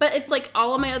know? But it's like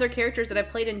all of my other characters that I've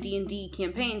played in D&D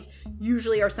campaigns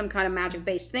usually are some kind of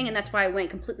magic-based thing, and that's why I went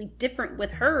completely different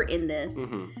with her in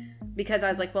this. Because I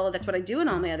was like, well, that's what I do in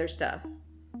all my other stuff.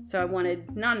 So I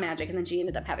wanted non-magic, and then she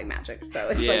ended up having magic. So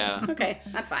it's like, okay,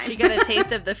 that's fine. She got a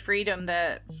taste of the freedom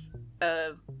that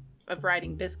of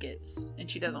riding biscuits, and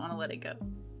she doesn't want to let it go.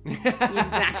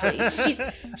 Exactly.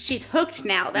 She's hooked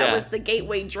now. That was the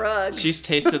gateway drug. She's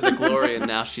tasted the glory, and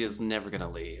now she is never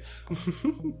gonna leave.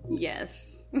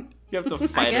 Yes. You have to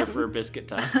fight her for biscuit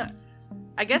time.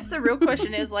 I guess the real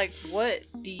question is, like, what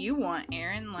do you want,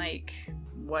 Aaron? Like,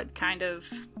 what kind of,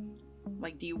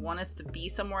 like, do you want us to be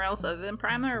somewhere else other than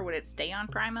Prima, or would it stay on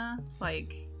Prima?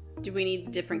 Like, do we need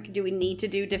to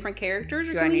do different characters,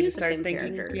 or do I need to start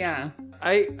thinking? Characters? Yeah.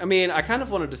 I mean, I kind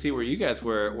of wanted to see where you guys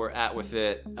were at with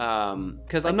it,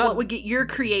 because like, I'm not. What would get your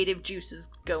creative juices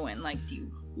going? Like, do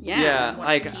you? Yeah,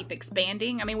 want to keep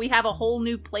expanding. I mean, we have a whole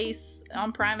new place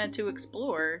on Prima to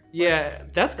explore. Yeah,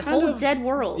 that's the kind whole of dead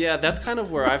world. Yeah, that's kind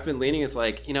of where I've been leaning. Is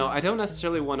like, you know, I don't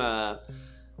necessarily want to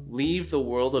leave the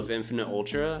world of Infinite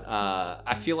Ultra.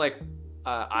 I feel like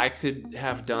I could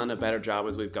have done a better job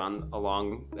as we've gone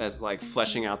along, as like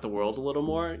fleshing out the world a little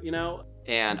more, you know.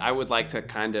 And I would like to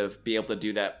kind of be able to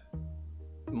do that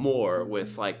more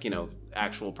with, like, you know,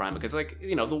 actual Prima, because, like,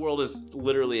 you know, the world is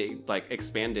literally like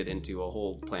expanded into a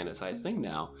whole planet-sized thing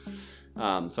now.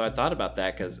 So I thought about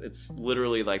that, because it's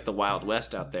literally like the Wild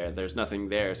West out there. There's nothing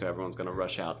there, so everyone's gonna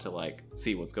rush out to like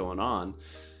see what's going on.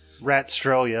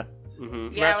 Ratstralia.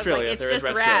 Yeah, Ratstralia. Like, it's just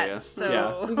rats. So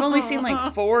yeah. We've only seen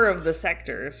like 4 of the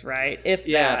secters, right? If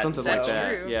something like that.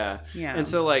 True. Yeah. And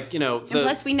so, like, you know, and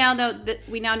plus we now know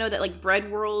that like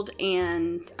Bread World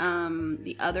and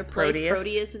the other place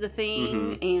Proteus is a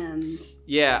thing, and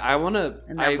I want to.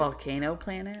 And that volcano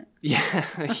planet. Yeah,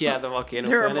 the volcano.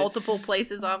 There planet. are multiple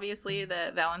places, obviously,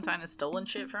 that Valentine has stolen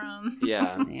shit from.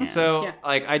 Yeah. So,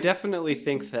 like, I definitely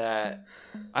think that.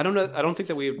 I don't think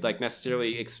that we would, like,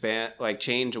 necessarily expand, like,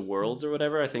 change worlds or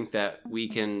whatever. I think that we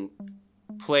can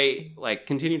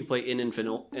continue to play in Infinite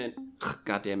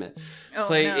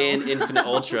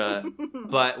Ultra,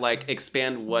 but, like,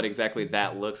 expand what exactly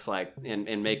that looks like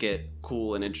and make it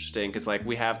cool and interesting, because, like,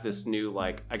 we have this new,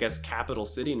 like, I guess, capital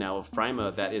city now of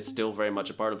Prima that is still very much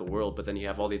a part of the world, but then you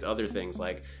have all these other things,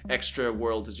 like extra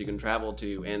worlds that you can travel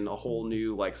to and a whole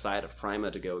new, like, side of Prima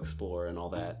to go explore and all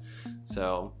that.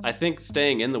 So I think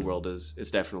staying in the world is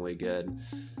definitely good.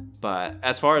 But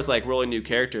as far as, like, rolling new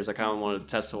characters, I kind of wanted to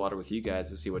test the water with you guys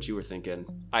to see what you were thinking.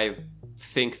 I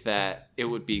think that it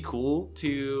would be cool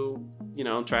to, you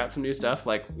know, try out some new stuff,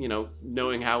 like, you know,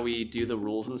 knowing how we do the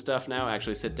rules and stuff now,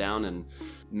 actually sit down and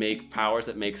make powers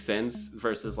that make sense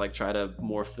versus like try to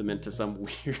morph them into some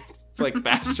weird like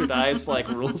bastardized like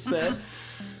rule set.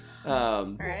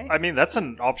 Right. I mean, that's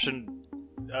an option.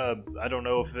 I don't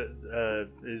know if it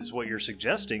is what you're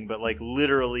suggesting, but like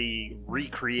literally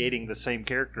recreating the same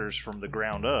characters from the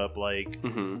ground up, like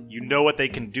you know what they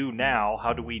can do now.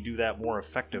 How do we do that more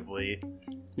effectively?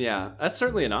 Yeah, that's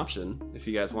certainly an option if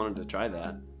you guys wanted to try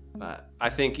that. But I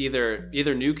think either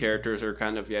new characters or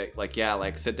kind of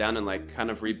like sit down and like kind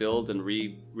of rebuild and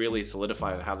really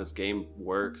solidify how this game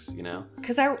works, you know?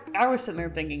 Because I was sitting there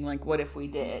thinking, like, what if we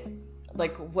did?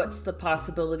 Like, what's the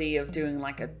possibility of doing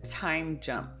like a time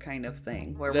jump kind of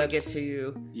thing where we get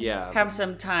to have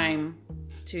some time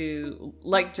to,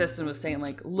 like Justin was saying,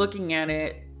 like looking at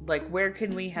it, like where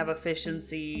can we have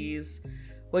efficiencies?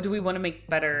 What do we want to make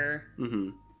better? Mm-hmm.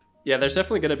 Yeah, there's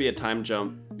definitely going to be a time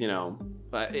jump, you know,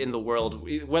 in the world.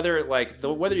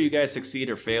 Whether you guys succeed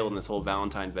or fail in this whole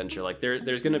Valentine venture, like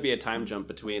there's going to be a time jump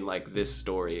between like this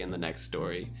story and the next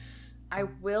story. I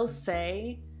will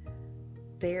say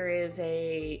there is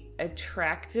a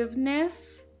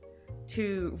attractiveness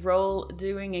to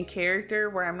doing a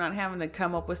character where I'm not having to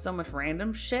come up with so much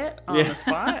random shit on the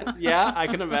spot. Yeah, I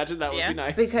can imagine that would be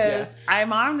nice. Because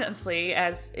I'm honestly,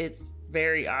 as it's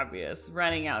very obvious,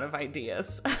 running out of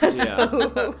ideas.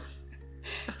 So...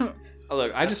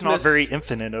 Look, That's not very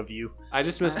infinite of you. I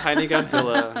just miss Tiny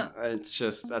Godzilla. It's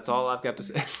just, that's all I've got to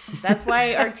say. That's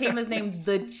why our team is named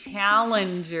the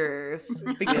Challengers,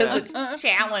 because it's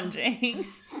challenging.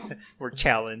 We're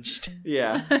challenged.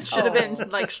 Yeah. Should have been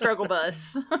like Struggle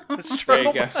Bus.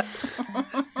 Struggle Bus.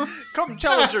 Come,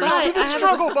 Challengers, to the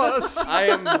Struggle Bus. I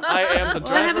am the driver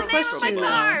I have a of the question Struggle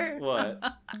now. Bus.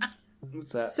 What?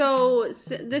 What's that? So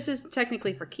this is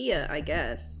technically for Kia, I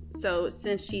guess. So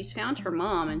since she's found her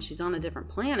mom and she's on a different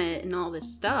planet and all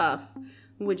this stuff,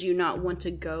 would you not want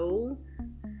to go?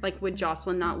 Like, would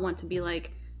Jocelyn not want to be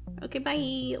like, okay,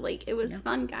 bye. Like, it was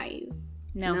fun, guys.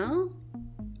 No?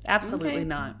 Absolutely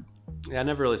not. Yeah, I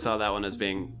never really saw that one as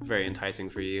being very enticing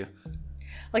for you.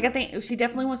 Like, I think she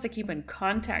definitely wants to keep in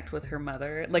contact with her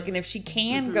mother. Like, and if she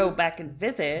can go back and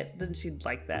visit, then she'd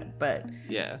like that. But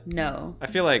yeah, no. I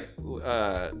feel like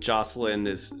Jocelyn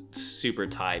is super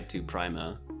tied to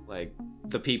Prima. Like,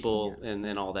 the people and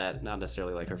all that, not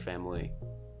necessarily like her family.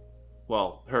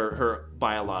 Well, her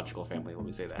biological family, let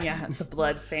me say that. Yeah, the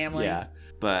blood family. Yeah.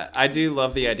 But I do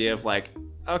love the idea of like,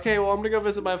 okay, well, I'm going to go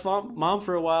visit my mom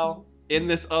for a while. In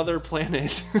this other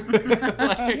planet.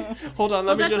 Like, hold on,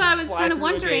 let me just. That's what I was kind of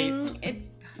wondering.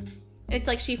 It's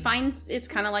like she finds. It's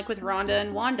kind of like with Rhonda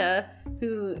and Wanda,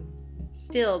 who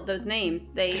still those names.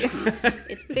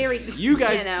 It's very. You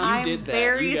guys, you I'm did that.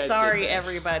 Very sorry,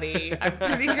 everybody. I'm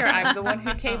pretty sure I'm the one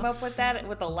who came up with that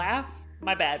with a laugh.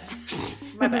 My bad.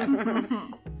 My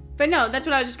bad. But no, that's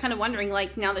what I was just kind of wondering.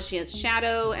 Like, now that she has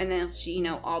Shadow, and then she, you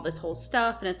know, all this whole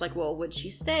stuff, and it's like, well, would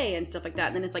she stay and stuff like that?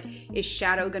 And then it's like, is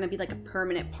Shadow going to be like a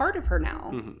permanent part of her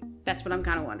now? Mm-hmm. That's what I'm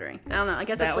kind of wondering. I don't know. I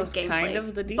guess that that's like gameplay. Kind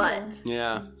of the deal. But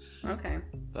yeah. Okay.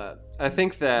 But I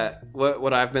think that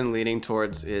what I've been leaning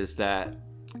towards is that,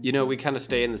 you know, we kind of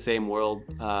stay in the same world,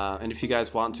 and if you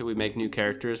guys want to, we make new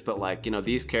characters. But like, you know,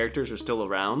 these characters are still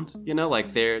around. You know,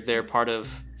 like they're part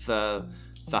of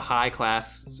the high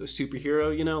class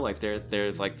superhero, you know, like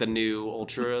they're like the new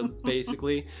Ultra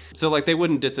basically. So like they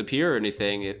wouldn't disappear or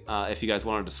anything if you guys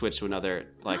wanted to switch to another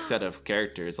like set of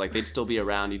characters. Like they'd still be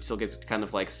around. You'd still get to kind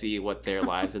of like see what their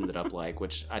lives ended up like,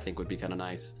 which I think would be kind of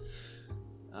nice.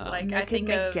 Like I think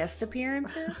make guest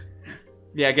appearances.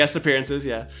 Yeah, guest appearances.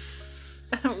 Yeah.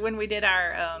 When we did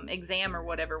our exam or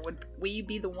whatever, would we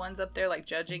be the ones up there like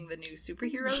judging the new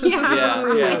superheroes?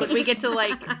 Yeah. Would we get to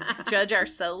like judge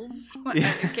ourselves, like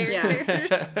our new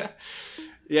characters?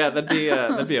 Yeah, that'd be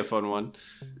a fun one.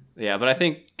 Yeah, but I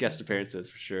think guest appearances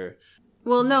for sure.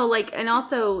 Well, no, like, and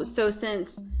also, so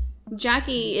since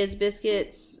Jackie is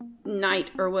Biscuit's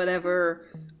knight or whatever,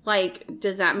 like,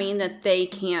 does that mean that they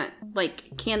can't,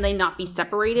 like, can they not be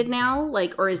separated now?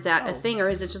 Like, or is that a thing? Or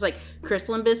is it just like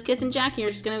Crystal and Biscuits and Jackie are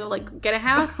just gonna go, like, get a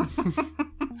house? You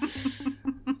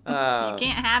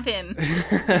can't have him.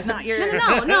 He's not yours.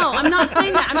 No, I'm not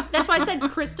saying that. That's why I said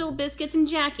Crystal, Biscuits, and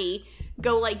Jackie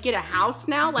go, like, get a house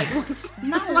now. Like, what's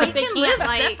not like they can't live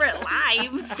like, separate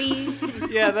lives.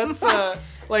 Yeah, that's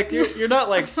like you're not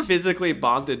like physically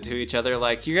bonded to each other.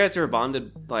 Like you guys are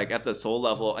bonded like at the soul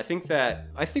level. I think that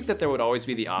there would always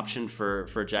be the option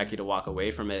for Jackie to walk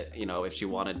away from it, you know, if she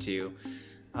wanted to.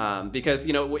 Because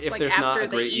if there's not a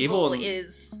great evil,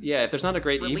 is if there's not a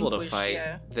great evil to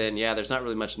fight, then there's not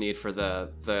really much need for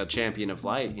the champion of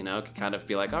light. It can kind of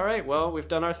be like, all right, well, we've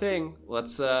done our thing.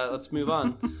 Let's move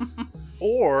on.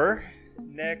 Or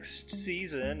next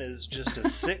season is just a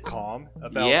sitcom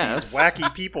about these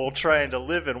wacky people trying to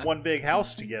live in one big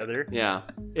house together. Yeah,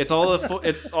 it's all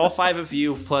 5 of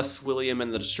you plus William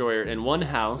and the Destroyer in one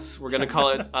house. We're gonna call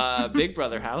it Big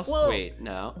Brother House. Well, wait,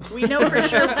 no. We know for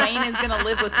sure Wayne is gonna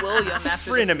live with William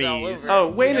after this is all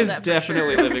over. Oh, Wayne is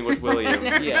definitely living with William.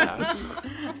 Yeah,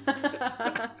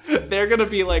 they're gonna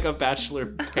be like a bachelor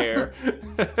pair.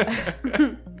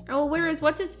 Oh, where is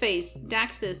what's his face?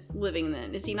 Daxus living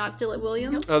then? Is he not still at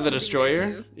Williams? Oh, the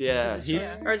Destroyer? Yeah,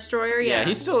 or Destroyer. Yeah,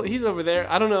 he's over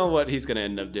there. I don't know what he's gonna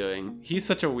end up doing. He's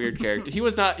such a weird character. He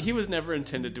was never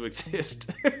intended to exist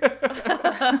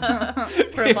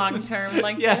for long term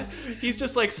like this. He's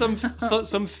just like some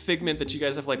figment that you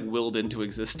guys have like willed into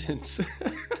existence.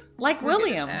 Like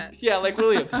William. Yeah, like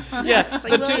William. Yeah,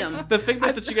 like William. The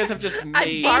figments that you guys have just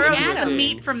made. I borrowed some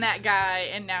meat from that guy,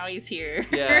 and now he's here.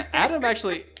 Yeah, Adam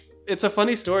actually. It's a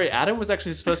funny story. Adam was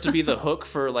actually supposed to be the hook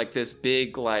for like this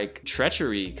big like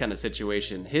treachery kind of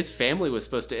situation. His family was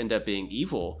supposed to end up being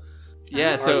evil.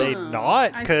 Yeah, so are they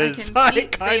not? Because I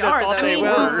kind of thought they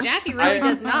were. Jackie really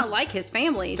does not like his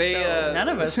family. So none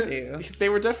of us do. They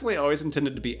were definitely always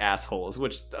intended to be assholes,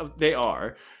 which they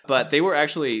are. But they were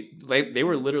actually they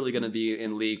were literally going to be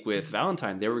in league with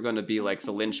Valentine. They were going to be like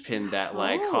the linchpin that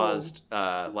caused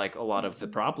like a lot of the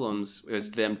problems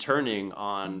is them turning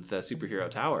on the superhero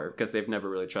tower because they've never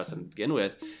really trusted him to begin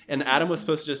with. And Adam was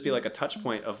supposed to just be like a touch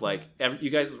point of like you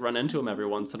guys run into him every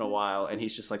once in a while, and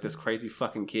he's just like this crazy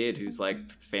fucking kid who's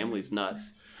like family's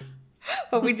nuts.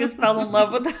 But we just fell in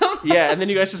love with him. Yeah, and then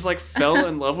you guys just like fell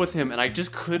in love with him, and I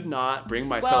just could not bring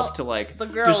myself to like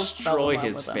destroy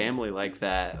his family like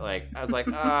that. Like I was like,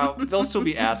 they'll still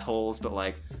be assholes, but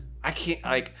like I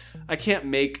can't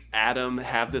make Adam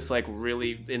have this like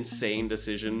really insane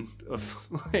decision of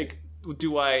like,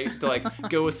 do I like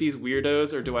go with these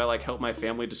weirdos or do I like help my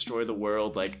family destroy the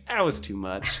world? Like that was too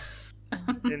much.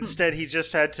 Instead, he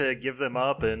just had to give them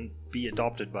up and be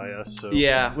adopted by us. So.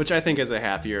 Yeah, which I think is a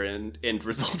happier end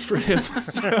result for him.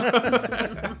 So.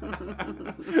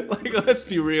 Like, let's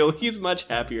be real, he's much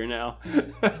happier now.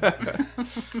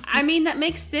 I mean, that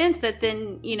makes sense that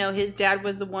then, his dad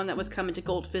was the one that was coming to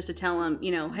Goldfist to tell him,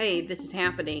 hey, this is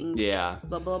happening. Yeah.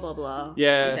 Blah, blah, blah, blah.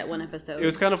 Yeah. Like that one episode. It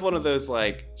was kind of one of those,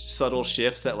 like, subtle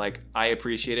shifts that, like, I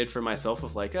appreciated for myself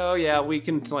of, like, oh, yeah, we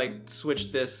can, like,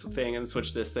 switch this thing and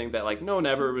switch this thing that, like, no one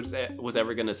ever was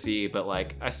ever going to see. But,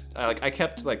 like, I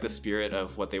kept, like, the spirit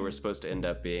of what they were supposed to end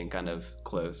up being kind of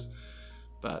close.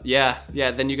 But yeah,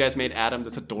 then you guys made Adam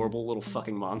this adorable little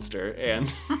fucking monster,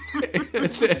 and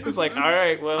it was like, all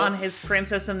right, well. On his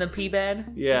Princess in the Pea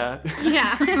Bed? Yeah.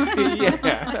 Yeah.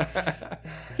 Yeah.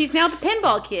 He's now the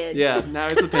pinball kid. Yeah, now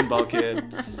he's the pinball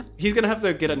kid. He's gonna have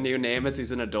to get a new name as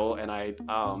he's an adult, and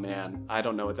oh man, I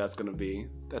don't know what that's gonna be.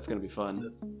 That's gonna be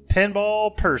fun.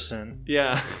 Pinball person.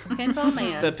 Yeah. Pinball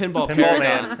man. The pinball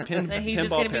paragon. He's just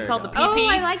going to be called the PP. Oh,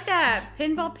 I like that.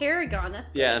 Pinball paragon. That's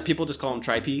yeah, and people just call him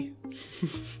Tri-P.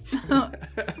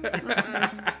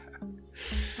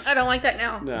 I don't like that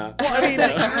now. No. Well, I mean,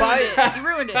 you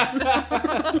ruined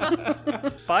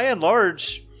it. By and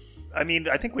large, I mean,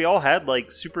 I think we all had like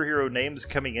superhero names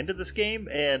coming into this game,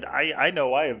 and I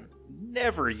know I have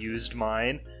never used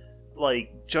mine.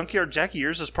 Like Junkyard Jackie,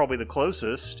 yours is probably the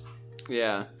closest.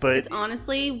 Yeah. But it's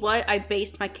honestly what I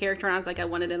based my character on. I was like, I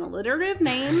wanted an alliterative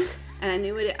name, and I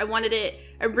knew it. I wanted it.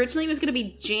 Originally, it was going to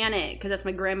be Janet because that's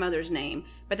my grandmother's name.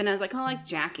 But then I was like, oh, I like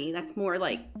Jackie. That's more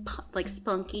like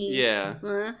spunky. Yeah.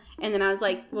 And then I was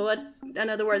like, well, what's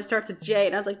another word that starts with J?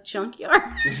 And I was like, Junkyard.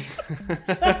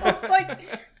 So I was like,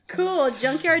 cool,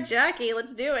 Junkyard Jackie.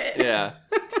 Let's do it. Yeah.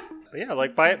 But yeah,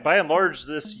 like by and large,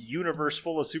 this universe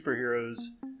full of superheroes,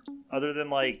 other than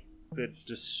like the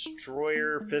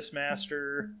Destroyer,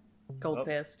 Fistmaster,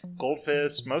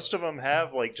 Goldfist, most of them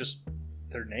have like just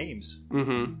their names.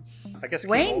 Mm-hmm. I guess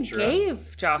Wayne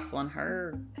gave Jocelyn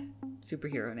her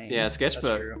superhero name. Yeah,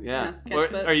 Sketchbook. Yeah.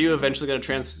 Sketchbook. Are you eventually going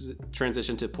to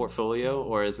transition to Portfolio,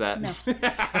 or is that no?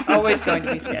 Always going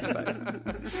to be Sketchbook.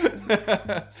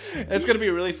 It's going to be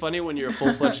really funny when you're a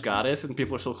full-fledged goddess and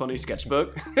people are still calling you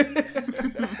Sketchbook.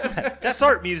 That's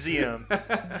Art Museum.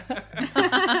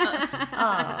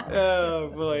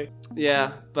 Oh boy.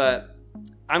 Yeah, but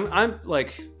I'm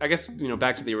like, I guess,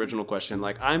 back to the original question,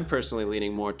 like I'm personally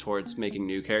leaning more towards making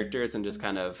new characters and just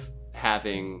kind of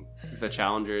having the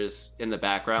challengers in the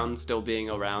background still being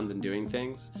around and doing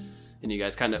things. and you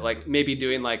guys kind of like maybe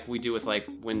doing like we do with like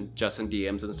when Justin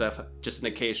DMs and stuff, just an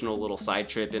occasional little side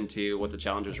trip into what the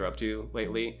challengers are up to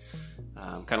lately,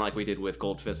 kind of like we did with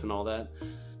Goldfist and all that.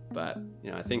 But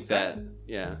I think that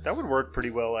that would work pretty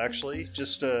well actually.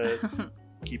 Just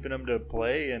keeping them to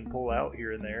play and pull out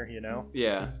here and there,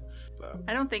 Yeah.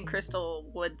 I don't think Crystal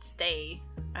would stay.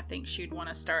 I think she'd want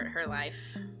to start her life.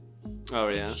 Oh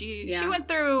yeah. She went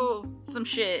through some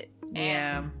shit.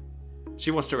 And she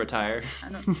wants to retire.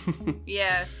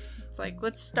 Yeah. It's like,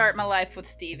 let's start my life with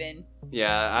Steven.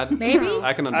 Yeah, maybe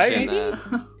I can understand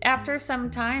that. After some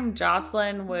time,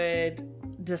 Jocelyn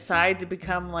would decide to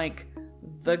become like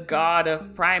the god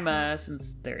of Prima,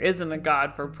 since there isn't a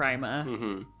god for Prima.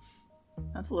 Mm-hmm.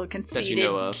 That's a little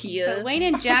conceited, Kia. But Wayne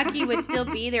and Jackie would still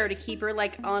be there to keep her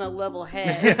like on a level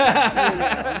head.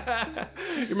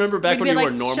 You remember back when you were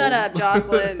normal? Shut up,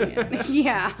 Jocelyn.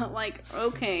 Yeah, like,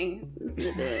 okay, this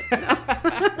is it.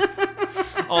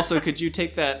 No. Also, could you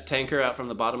take that tanker out from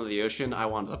the bottom of the ocean? I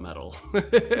want the metal.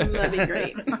 That'd be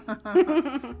great.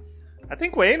 I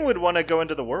think Wayne would want to go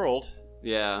into the world.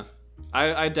 Yeah.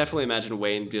 I definitely imagine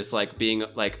Wayne just like being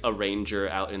like a ranger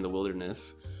out in the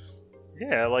wilderness.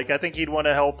 Yeah, like I think he'd want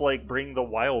to help like bring the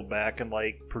wild back and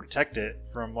like protect it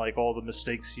from like all the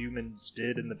mistakes humans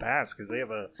did in the past, because they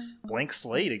have a blank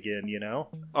slate again,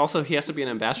 Also, he has to be an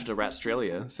ambassador to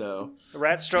Ratstralia, so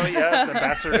Ratstralia,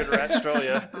 ambassador to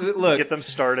Ratstralia. Look, get them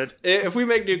started. If we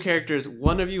make new characters,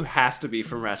 one of you has to be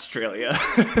from Ratstralia.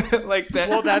 Like that.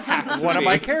 Well, that's one of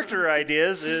my character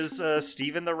ideas is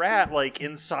Steven the Rat, like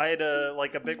inside a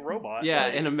big robot. Yeah,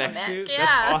 like, in a mech suit. Yeah.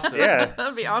 That's awesome. Yeah,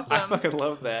 that'd be awesome. I fucking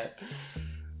love that.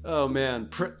 Oh man,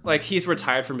 like he's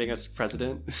retired from being a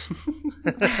president.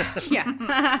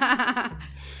 Yeah.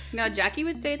 No, Jackie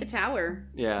would stay at the tower.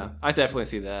 Yeah, I definitely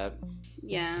see that.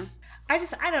 Yeah.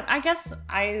 I guess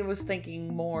I was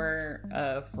thinking more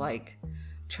of like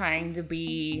trying to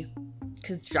be,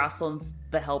 because Jocelyn's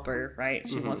the helper, right?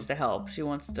 She wants to help. She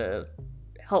wants to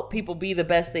help people be the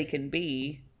best they can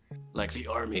be. Like the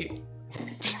army.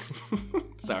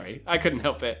 Sorry, I couldn't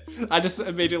help it. I just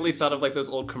immediately thought of like those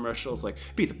old commercials, like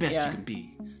be the best you can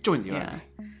be. Join the army.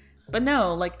 But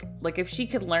no, like if she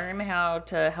could learn how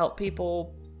to help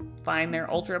people find their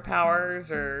ultra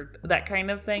powers or that kind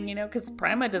of thing, because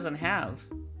Prima doesn't have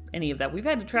any of that. We've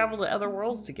had to travel to other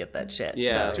worlds to get that shit.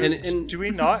 Yeah. So. Do we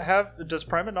not have? Does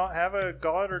Prima not have a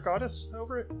god or goddess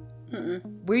over it?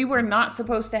 We were not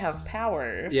supposed to have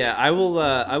powers. Yeah, I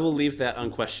will leave that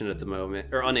unquestioned at the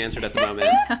moment, or unanswered at the moment.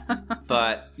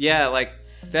 But yeah, like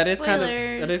that is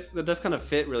that does kind of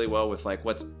fit really well with like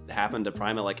what's happened to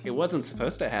Prima. Like it wasn't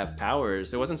supposed to have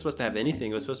powers. It wasn't supposed to have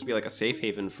anything. It was supposed to be like a safe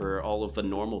haven for all of the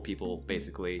normal people,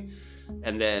 basically.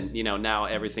 And then, now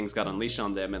everything's got unleashed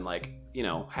on them, and like,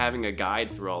 having a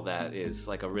guide through all that is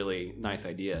like a really nice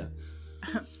idea.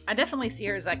 I definitely see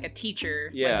her as like a teacher.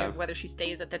 Yeah. Like, whether she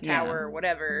stays at the tower or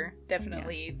whatever,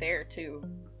 definitely there to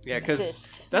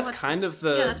because that's kind of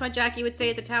the... Yeah, that's why Jackie would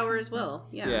stay at the tower as well.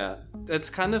 Yeah,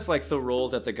 that's kind of like the role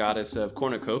that the goddess of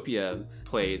cornucopia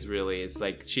plays, really. It's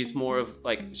like she's more of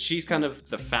like, she's kind of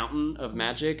the fountain of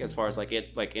magic as far as like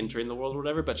it like entering the world or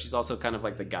whatever, but she's also kind of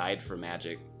like the guide for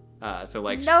magic. So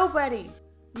like...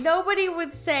 Nobody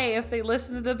would say, if they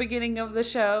listen to the beginning of the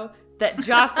show, that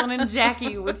Jocelyn and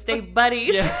Jackie would stay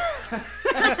buddies. Yeah.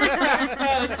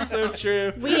 That's so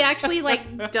true. We actually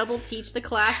like double teach the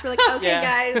class. We're like,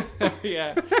 okay, guys.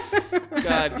 Yeah.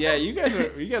 God, yeah, you guys were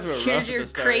rough. Here's your at the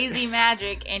start. crazy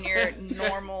magic and your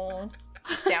normal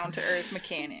down to earth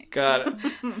mechanics. God.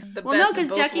 Well, no, because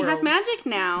Jackie has magic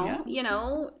now.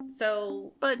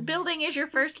 So. But building is your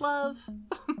first love.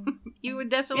 You would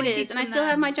definitely. It is, and I still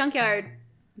have my junkyard.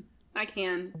 I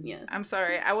can, yes. I'm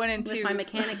sorry. I went into with my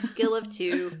mechanic skill of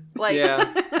 2. Like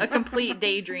a complete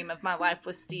daydream of my life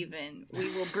with Steven. We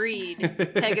will breed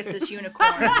Pegasus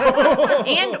unicorns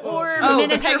and or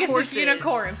miniature Pegasus horses.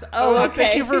 Unicorns. Oh, okay.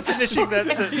 Thank you for finishing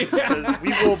that sentence, because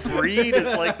we will breed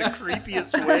is like the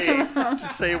creepiest way to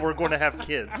say we're going to have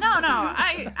kids. No,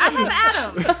 I have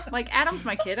Adam. Like Adam's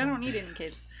my kid. I don't need any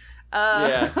kids.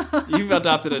 Yeah, you've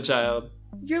adopted a child.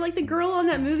 You're like the girl on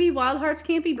that movie Wild Hearts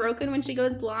Can't Be Broken, when she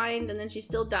goes blind and then she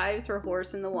still dives her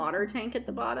horse in the water tank at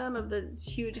the bottom of the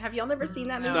huge... Have y'all never seen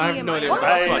that movie? I have no idea what the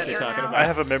fuck you're talking about. I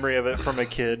have a memory of it from a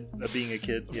kid, being a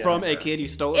kid. Yeah. From a kid? You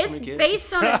stole it from a kid? It's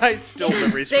based on I still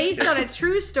memories from based on a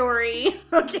true story.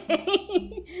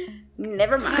 Okay.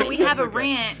 Never mind. We have a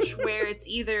ranch where it's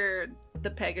either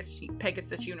the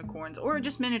Pegasus unicorns or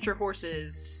just miniature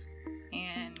horses.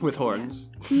 And with horns.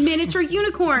 Miniature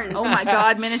unicorns. Oh my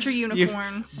god, miniature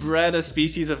unicorns. You've bred a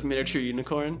species of miniature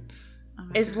unicorn?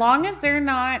 As long as they're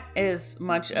not as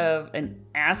much of an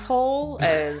asshole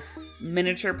as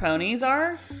miniature ponies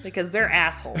are, because they're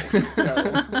assholes. So.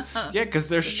 Yeah, because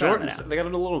they're short and they got a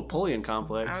little Napoleon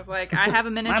complex. I was like, I have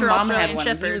a miniature Australian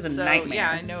Shepherd, so nightmare. Yeah,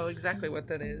 I know exactly what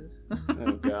that is.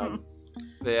 Oh, God.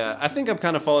 Yeah, I think I'm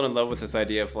kind of falling in love with this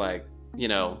idea of like, you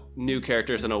know, new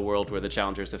characters in a world where the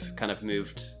challengers have kind of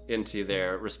moved into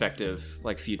their respective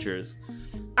like futures.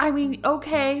 I mean,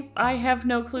 okay, I have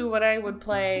no clue what I would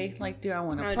play. Like, do I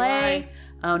want to play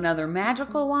another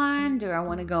magical one? Do I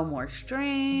want to go more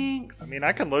strength? I mean,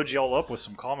 I can load you all up with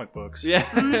some comic books. Yeah.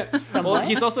 Well,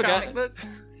 he's also got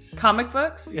comic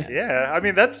books. Yeah. I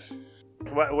mean, that's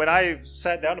when I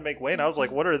sat down to make Wayne. I was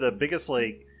like, what are the biggest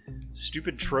like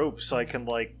stupid tropes I can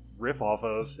like riff off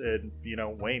of? And you know,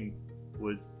 Wayne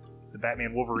was the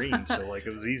Batman Wolverine, so like it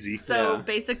was easy. So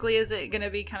basically, is it going to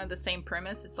be kind of the same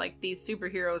premise? It's like these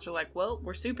superheroes are like, well,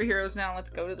 we're superheroes now, let's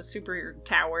go to the superhero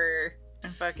tower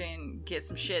and fucking get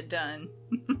some shit done.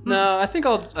 No, I think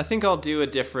I'll do a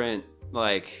different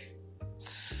like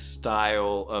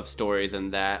style of story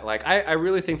than that. Like I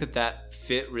really think that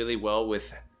fit really well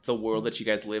with the world that you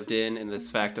guys lived in, and this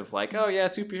fact of like, oh yeah,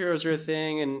 superheroes are a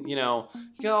thing, and you know,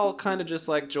 you all kind of just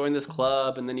like join this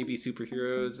club and then you be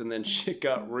superheroes, and then shit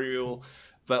got real.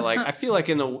 But like I feel like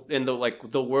in the like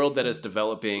the world that is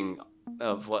developing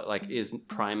of what like is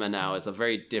Prima now is a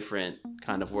very different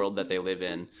kind of world that they live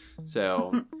in.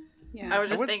 So yeah, I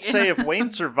would say if Wayne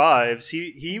survives,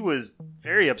 he was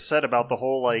very upset about the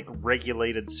whole like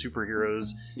regulated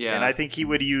superheroes. Yeah, and I think he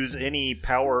would use any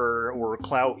power or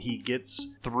clout he gets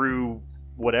through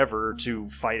whatever to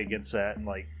fight against that and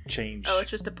like change. Oh,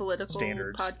 it's just a political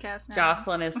standards. Podcast now.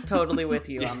 Jocelyn is totally with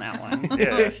you on that one.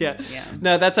 Yeah.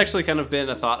 No, that's actually kind of been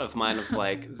a thought of mine of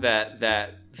like that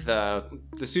the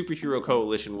superhero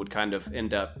coalition would kind of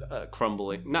end up not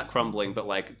crumbling, but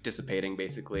like dissipating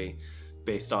basically.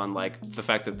 Based on like the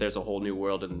fact that there's a whole new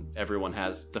world and everyone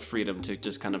has the freedom to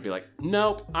just kind of be like,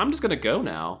 nope, I'm just gonna go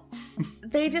now.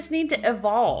 They just need to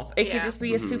evolve. It could just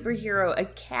be a superhero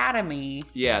academy.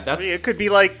 Yeah, I mean, it could be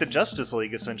like the Justice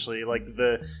League essentially, like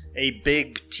a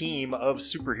big team of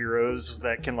superheroes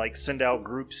that can like send out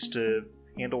groups to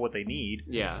handle what they need.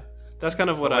 Yeah, that's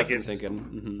kind of what I've been thinking.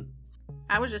 Mm-hmm.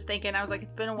 I was just thinking, I was like,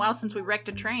 it's been a while since we wrecked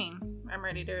a train. I'm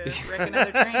ready to wreck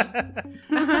another train.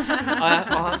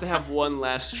 I'll have to have one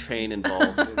last train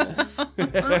involved in this.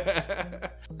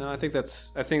 No, I think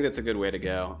that's a good way to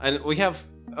go. And we have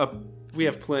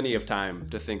plenty of time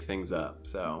to think things up.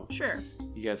 So sure,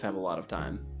 you guys have a lot of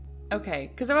time. Okay,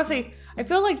 because I want to say, I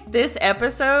feel like this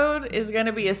episode is going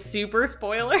to be a super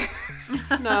spoiler.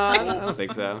 No, I don't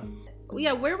think so.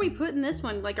 Yeah, where are we putting this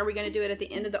one? Like, are we going to do it at the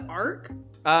end of the arc?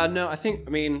 No, I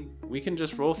mean, we can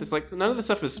just roll with this. Like, none of the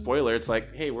stuff is spoiler. It's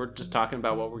like, hey, we're just talking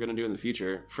about what we're going to do in the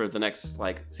future for the next,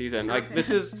 like, season. Okay. Like,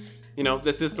 this is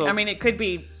the... I mean, it could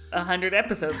be 100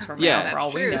 episodes from now, for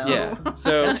all we know. Yeah,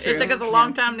 so... It took us a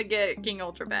long time to get King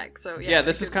Ultra back, so yeah. Yeah,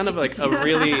 this is kind of like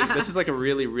this is like a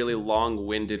really, really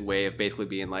long-winded way of basically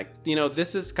being like, you know,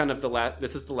 this is kind of the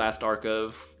last arc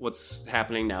of what's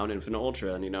happening now in Infinite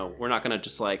Ultra, and, you know, we're not going to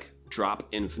just, like, drop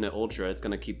Infinite Ultra. It's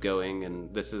going to keep going,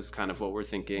 and this is kind of what we're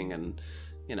thinking, and,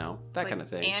 you know, that kind of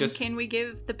thing. And can we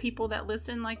give the people that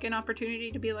listen, like, an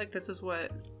opportunity to be like, this is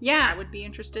what I would be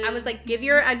interested in? I was like, give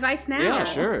your advice now. Yeah,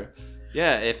 sure.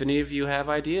 Yeah, if any of you have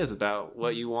ideas about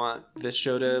what you want this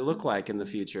show to look like in the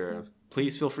future,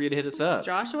 please feel free to hit us up.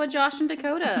 Joshua, Josh, and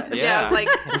Dakota. Yeah, like,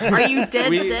 are you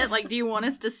dead set? Like, do you want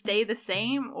us to stay the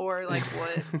same? Or, like,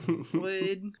 what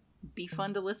would be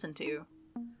fun to listen to?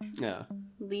 Yeah.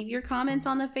 Leave your comments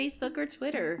on the Facebook or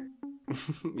Twitter.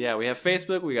 Yeah, we have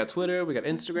Facebook, we got Twitter, we got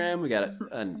Instagram, we got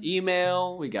an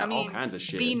email, we got all kinds of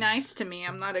shit. Be nice to me.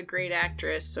 I'm not a great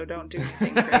actress, so don't do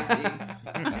anything crazy.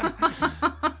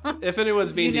 If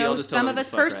anyone's being deal, just tell some of us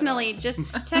personally,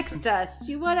 just text us.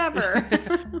 You whatever.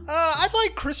 I'd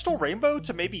like Crystal Rainbow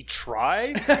to maybe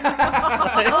try.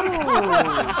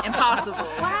 Impossible.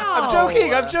 Wow.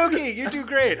 I'm joking. You do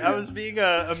great. I was being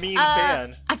a mean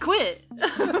fan. I quit.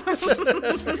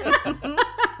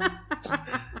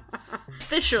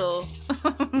 Official.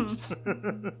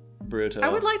 Brutal. I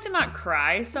would like to not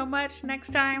cry so much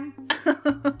next time.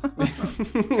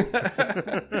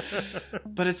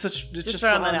 But it's just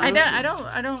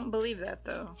I don't believe that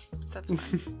though. That's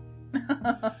fine.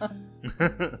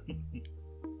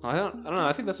 I don't know.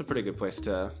 I think that's a pretty good place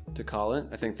to call it.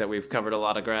 I think that we've covered a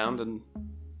lot of ground and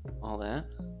all that.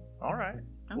 All right.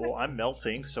 Okay. Well, I'm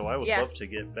melting, so I would love to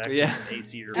get back to some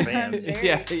A-Seater fans.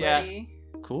 Yeah.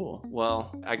 Cool.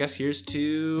 Well, I guess here's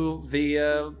to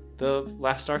the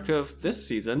last arc of this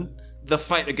season, the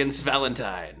fight against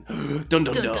Valentine. Dun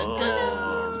dun dun. Dun, dun,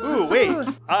 dun. Ooh, wait.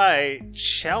 I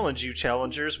challenge you,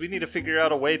 challengers. We need to figure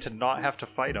out a way to not have to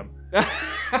fight them.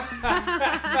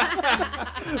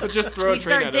 Just throw a train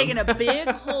start at digging him. a big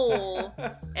hole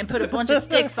and put a bunch of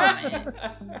sticks on it.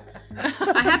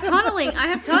 I have tunneling.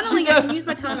 I can use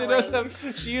my tunneling.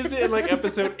 She used it in like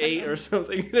episode 8 or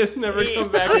something, and it's never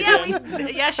come back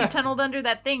again. She tunneled under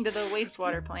that thing to the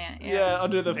wastewater plant. Yeah,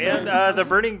 under the fence. And the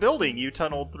burning building, you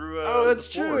tunneled through. Oh, that's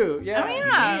true. Yeah. Oh, yeah.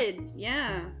 I did.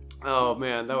 Yeah. Oh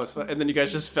man, that was fun. And then you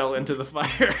guys just fell into the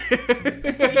fire.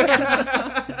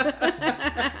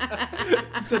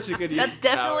 Such a good use. That's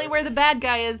definitely where the bad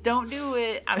guy is. Don't do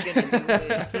it. I'm gonna do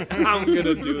it. I'm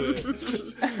gonna do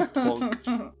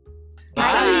it.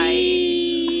 Bye.